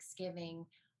and Thanksgiving,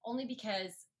 only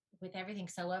because with everything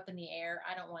so up in the air,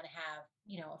 I don't want to have,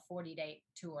 a 40-day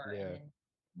tour Yeah. and then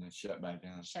And then shut back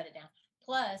down. shut it down.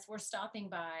 Plus, we're stopping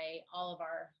by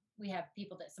we have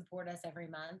people that support us every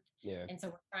month. Yeah. And so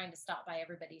we're trying to stop by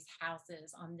everybody's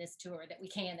houses on this tour that we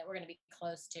can, that we're going to be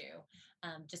close to,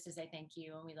 just to say thank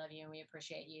you and we love you and we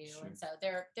appreciate you. Sure. And so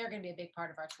they're going to be a big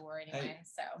part of our tour anyway.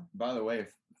 So By the way,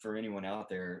 for anyone out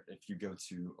there, if you go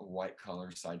to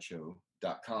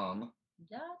whitecollarsideshow.com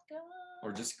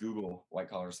or just Google White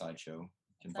Collar Sideshow, you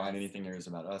can That's find us. anything there is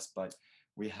about us. But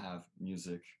we have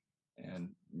music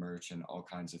and merch and all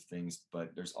kinds of things.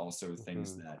 But there's also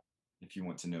things Mhm. that if you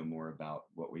want to know more about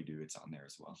what we do, it's on there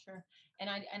as well. sure. And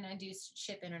I do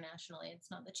ship internationally. It's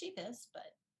not the cheapest,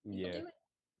 but people Yeah. do it.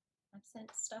 I've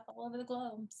sent stuff all over the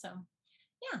globe. So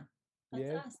yeah, that's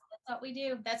Yeah. us. That's what we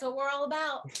do. That's what we're all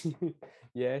about.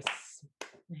 Yes.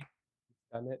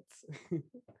 Done it.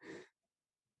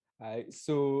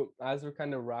 So as we're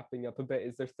kind of wrapping up a bit,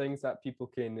 is there things that people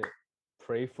can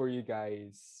pray for you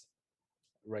guys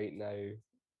right now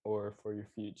or for your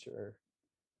future?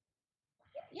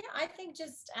 Yeah, I think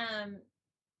just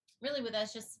really with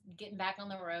us just getting back on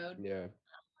the road, Yeah.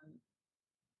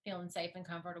 feeling safe and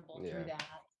comfortable Yeah. through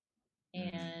that.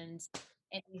 Mhm. And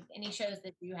any shows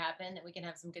that do happen that we can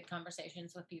have some good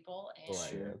conversations with people and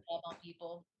Right, yeah. love on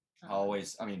people.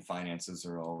 Always, I mean, finances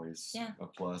are always Yeah. a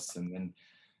plus. And then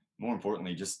more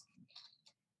importantly, just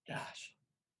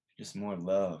more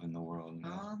love in the world. You know?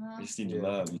 Uh-huh. We just need Yeah. to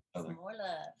love each Some other. more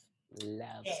love.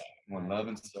 Love. Yeah. More love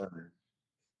and serve.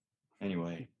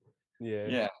 Anyway, Yeah.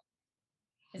 yeah.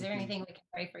 Is there Mhm. anything we can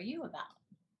pray for you about?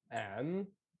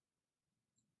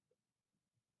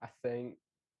 I think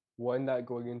one, that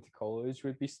going into college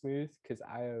would be smooth because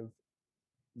I have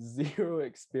zero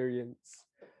experience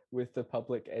with the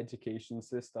public education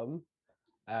system.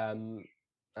 And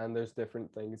there's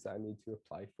different things that I need to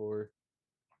apply for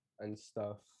and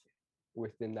stuff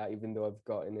within that, even though I've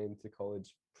gotten into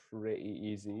college pretty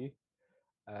easy.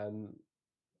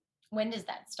 When does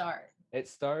that start? It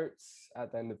starts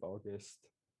at the end of August.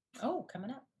 Oh,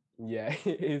 coming up. Yeah,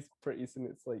 it is pretty soon.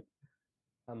 It's like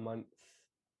a month.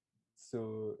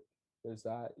 So there's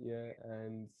that, yeah.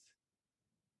 And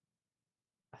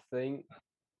I think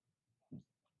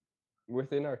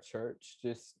within our church,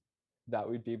 just that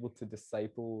we'd be able to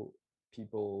disciple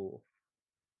people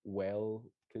well,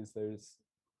 because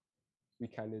we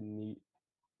kind of need,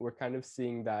 we're kind of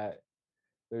seeing that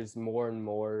there's more and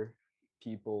more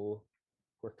people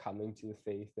who are coming to the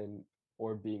faith and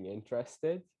or being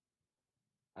interested,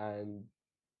 and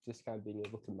just kind of being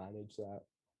able to manage that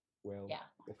well, Yeah,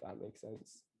 if that makes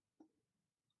sense.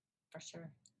 for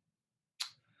sure.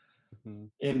 Mhm.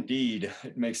 Indeed,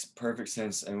 it makes perfect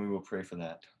sense, and we will pray for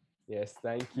that. Yes,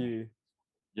 thank you.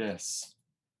 Yes,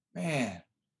 man.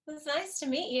 It's nice to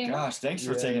meet you. Gosh, thanks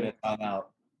for taking Yeah. the time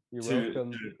out You're to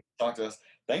welcome. talk to us.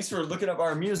 Thanks for looking up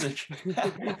our music.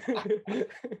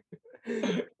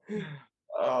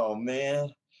 Oh man,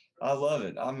 I love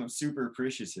it. I'm super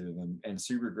appreciative and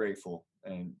super grateful,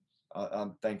 and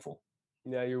I'm thankful.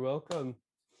 Yeah, you're welcome.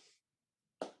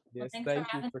 Yes, thanks for thank you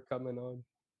having- for coming on.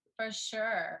 For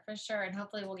sure. And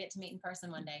hopefully we'll get to meet in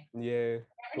person one day. Yeah,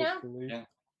 Never know. hopefully. Yeah.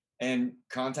 And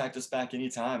contact us back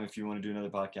anytime if you want to do another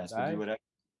podcast. We'll Aye. do whatever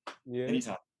Yeah,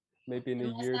 anytime. maybe in a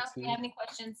And let us year know or if you two. have any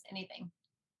questions, anything.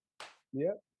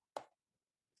 Yeah.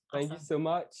 Thank you Awesome. so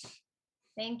much.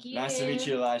 Thank you. Nice to meet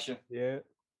you, Elisha. Yeah.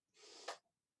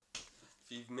 If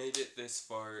you've made it this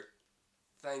far,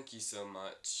 thank you so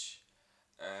much.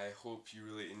 I hope you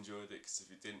really enjoyed it, because if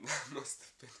you didn't, that must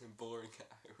have been a boring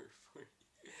hour for you.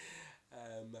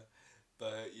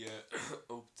 But yeah,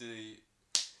 hope to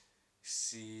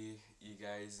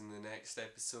guys in the next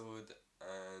episode,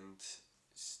 and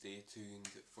stay tuned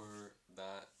for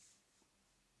that.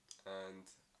 And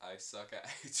I suck at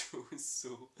outros,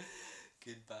 so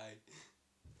goodbye.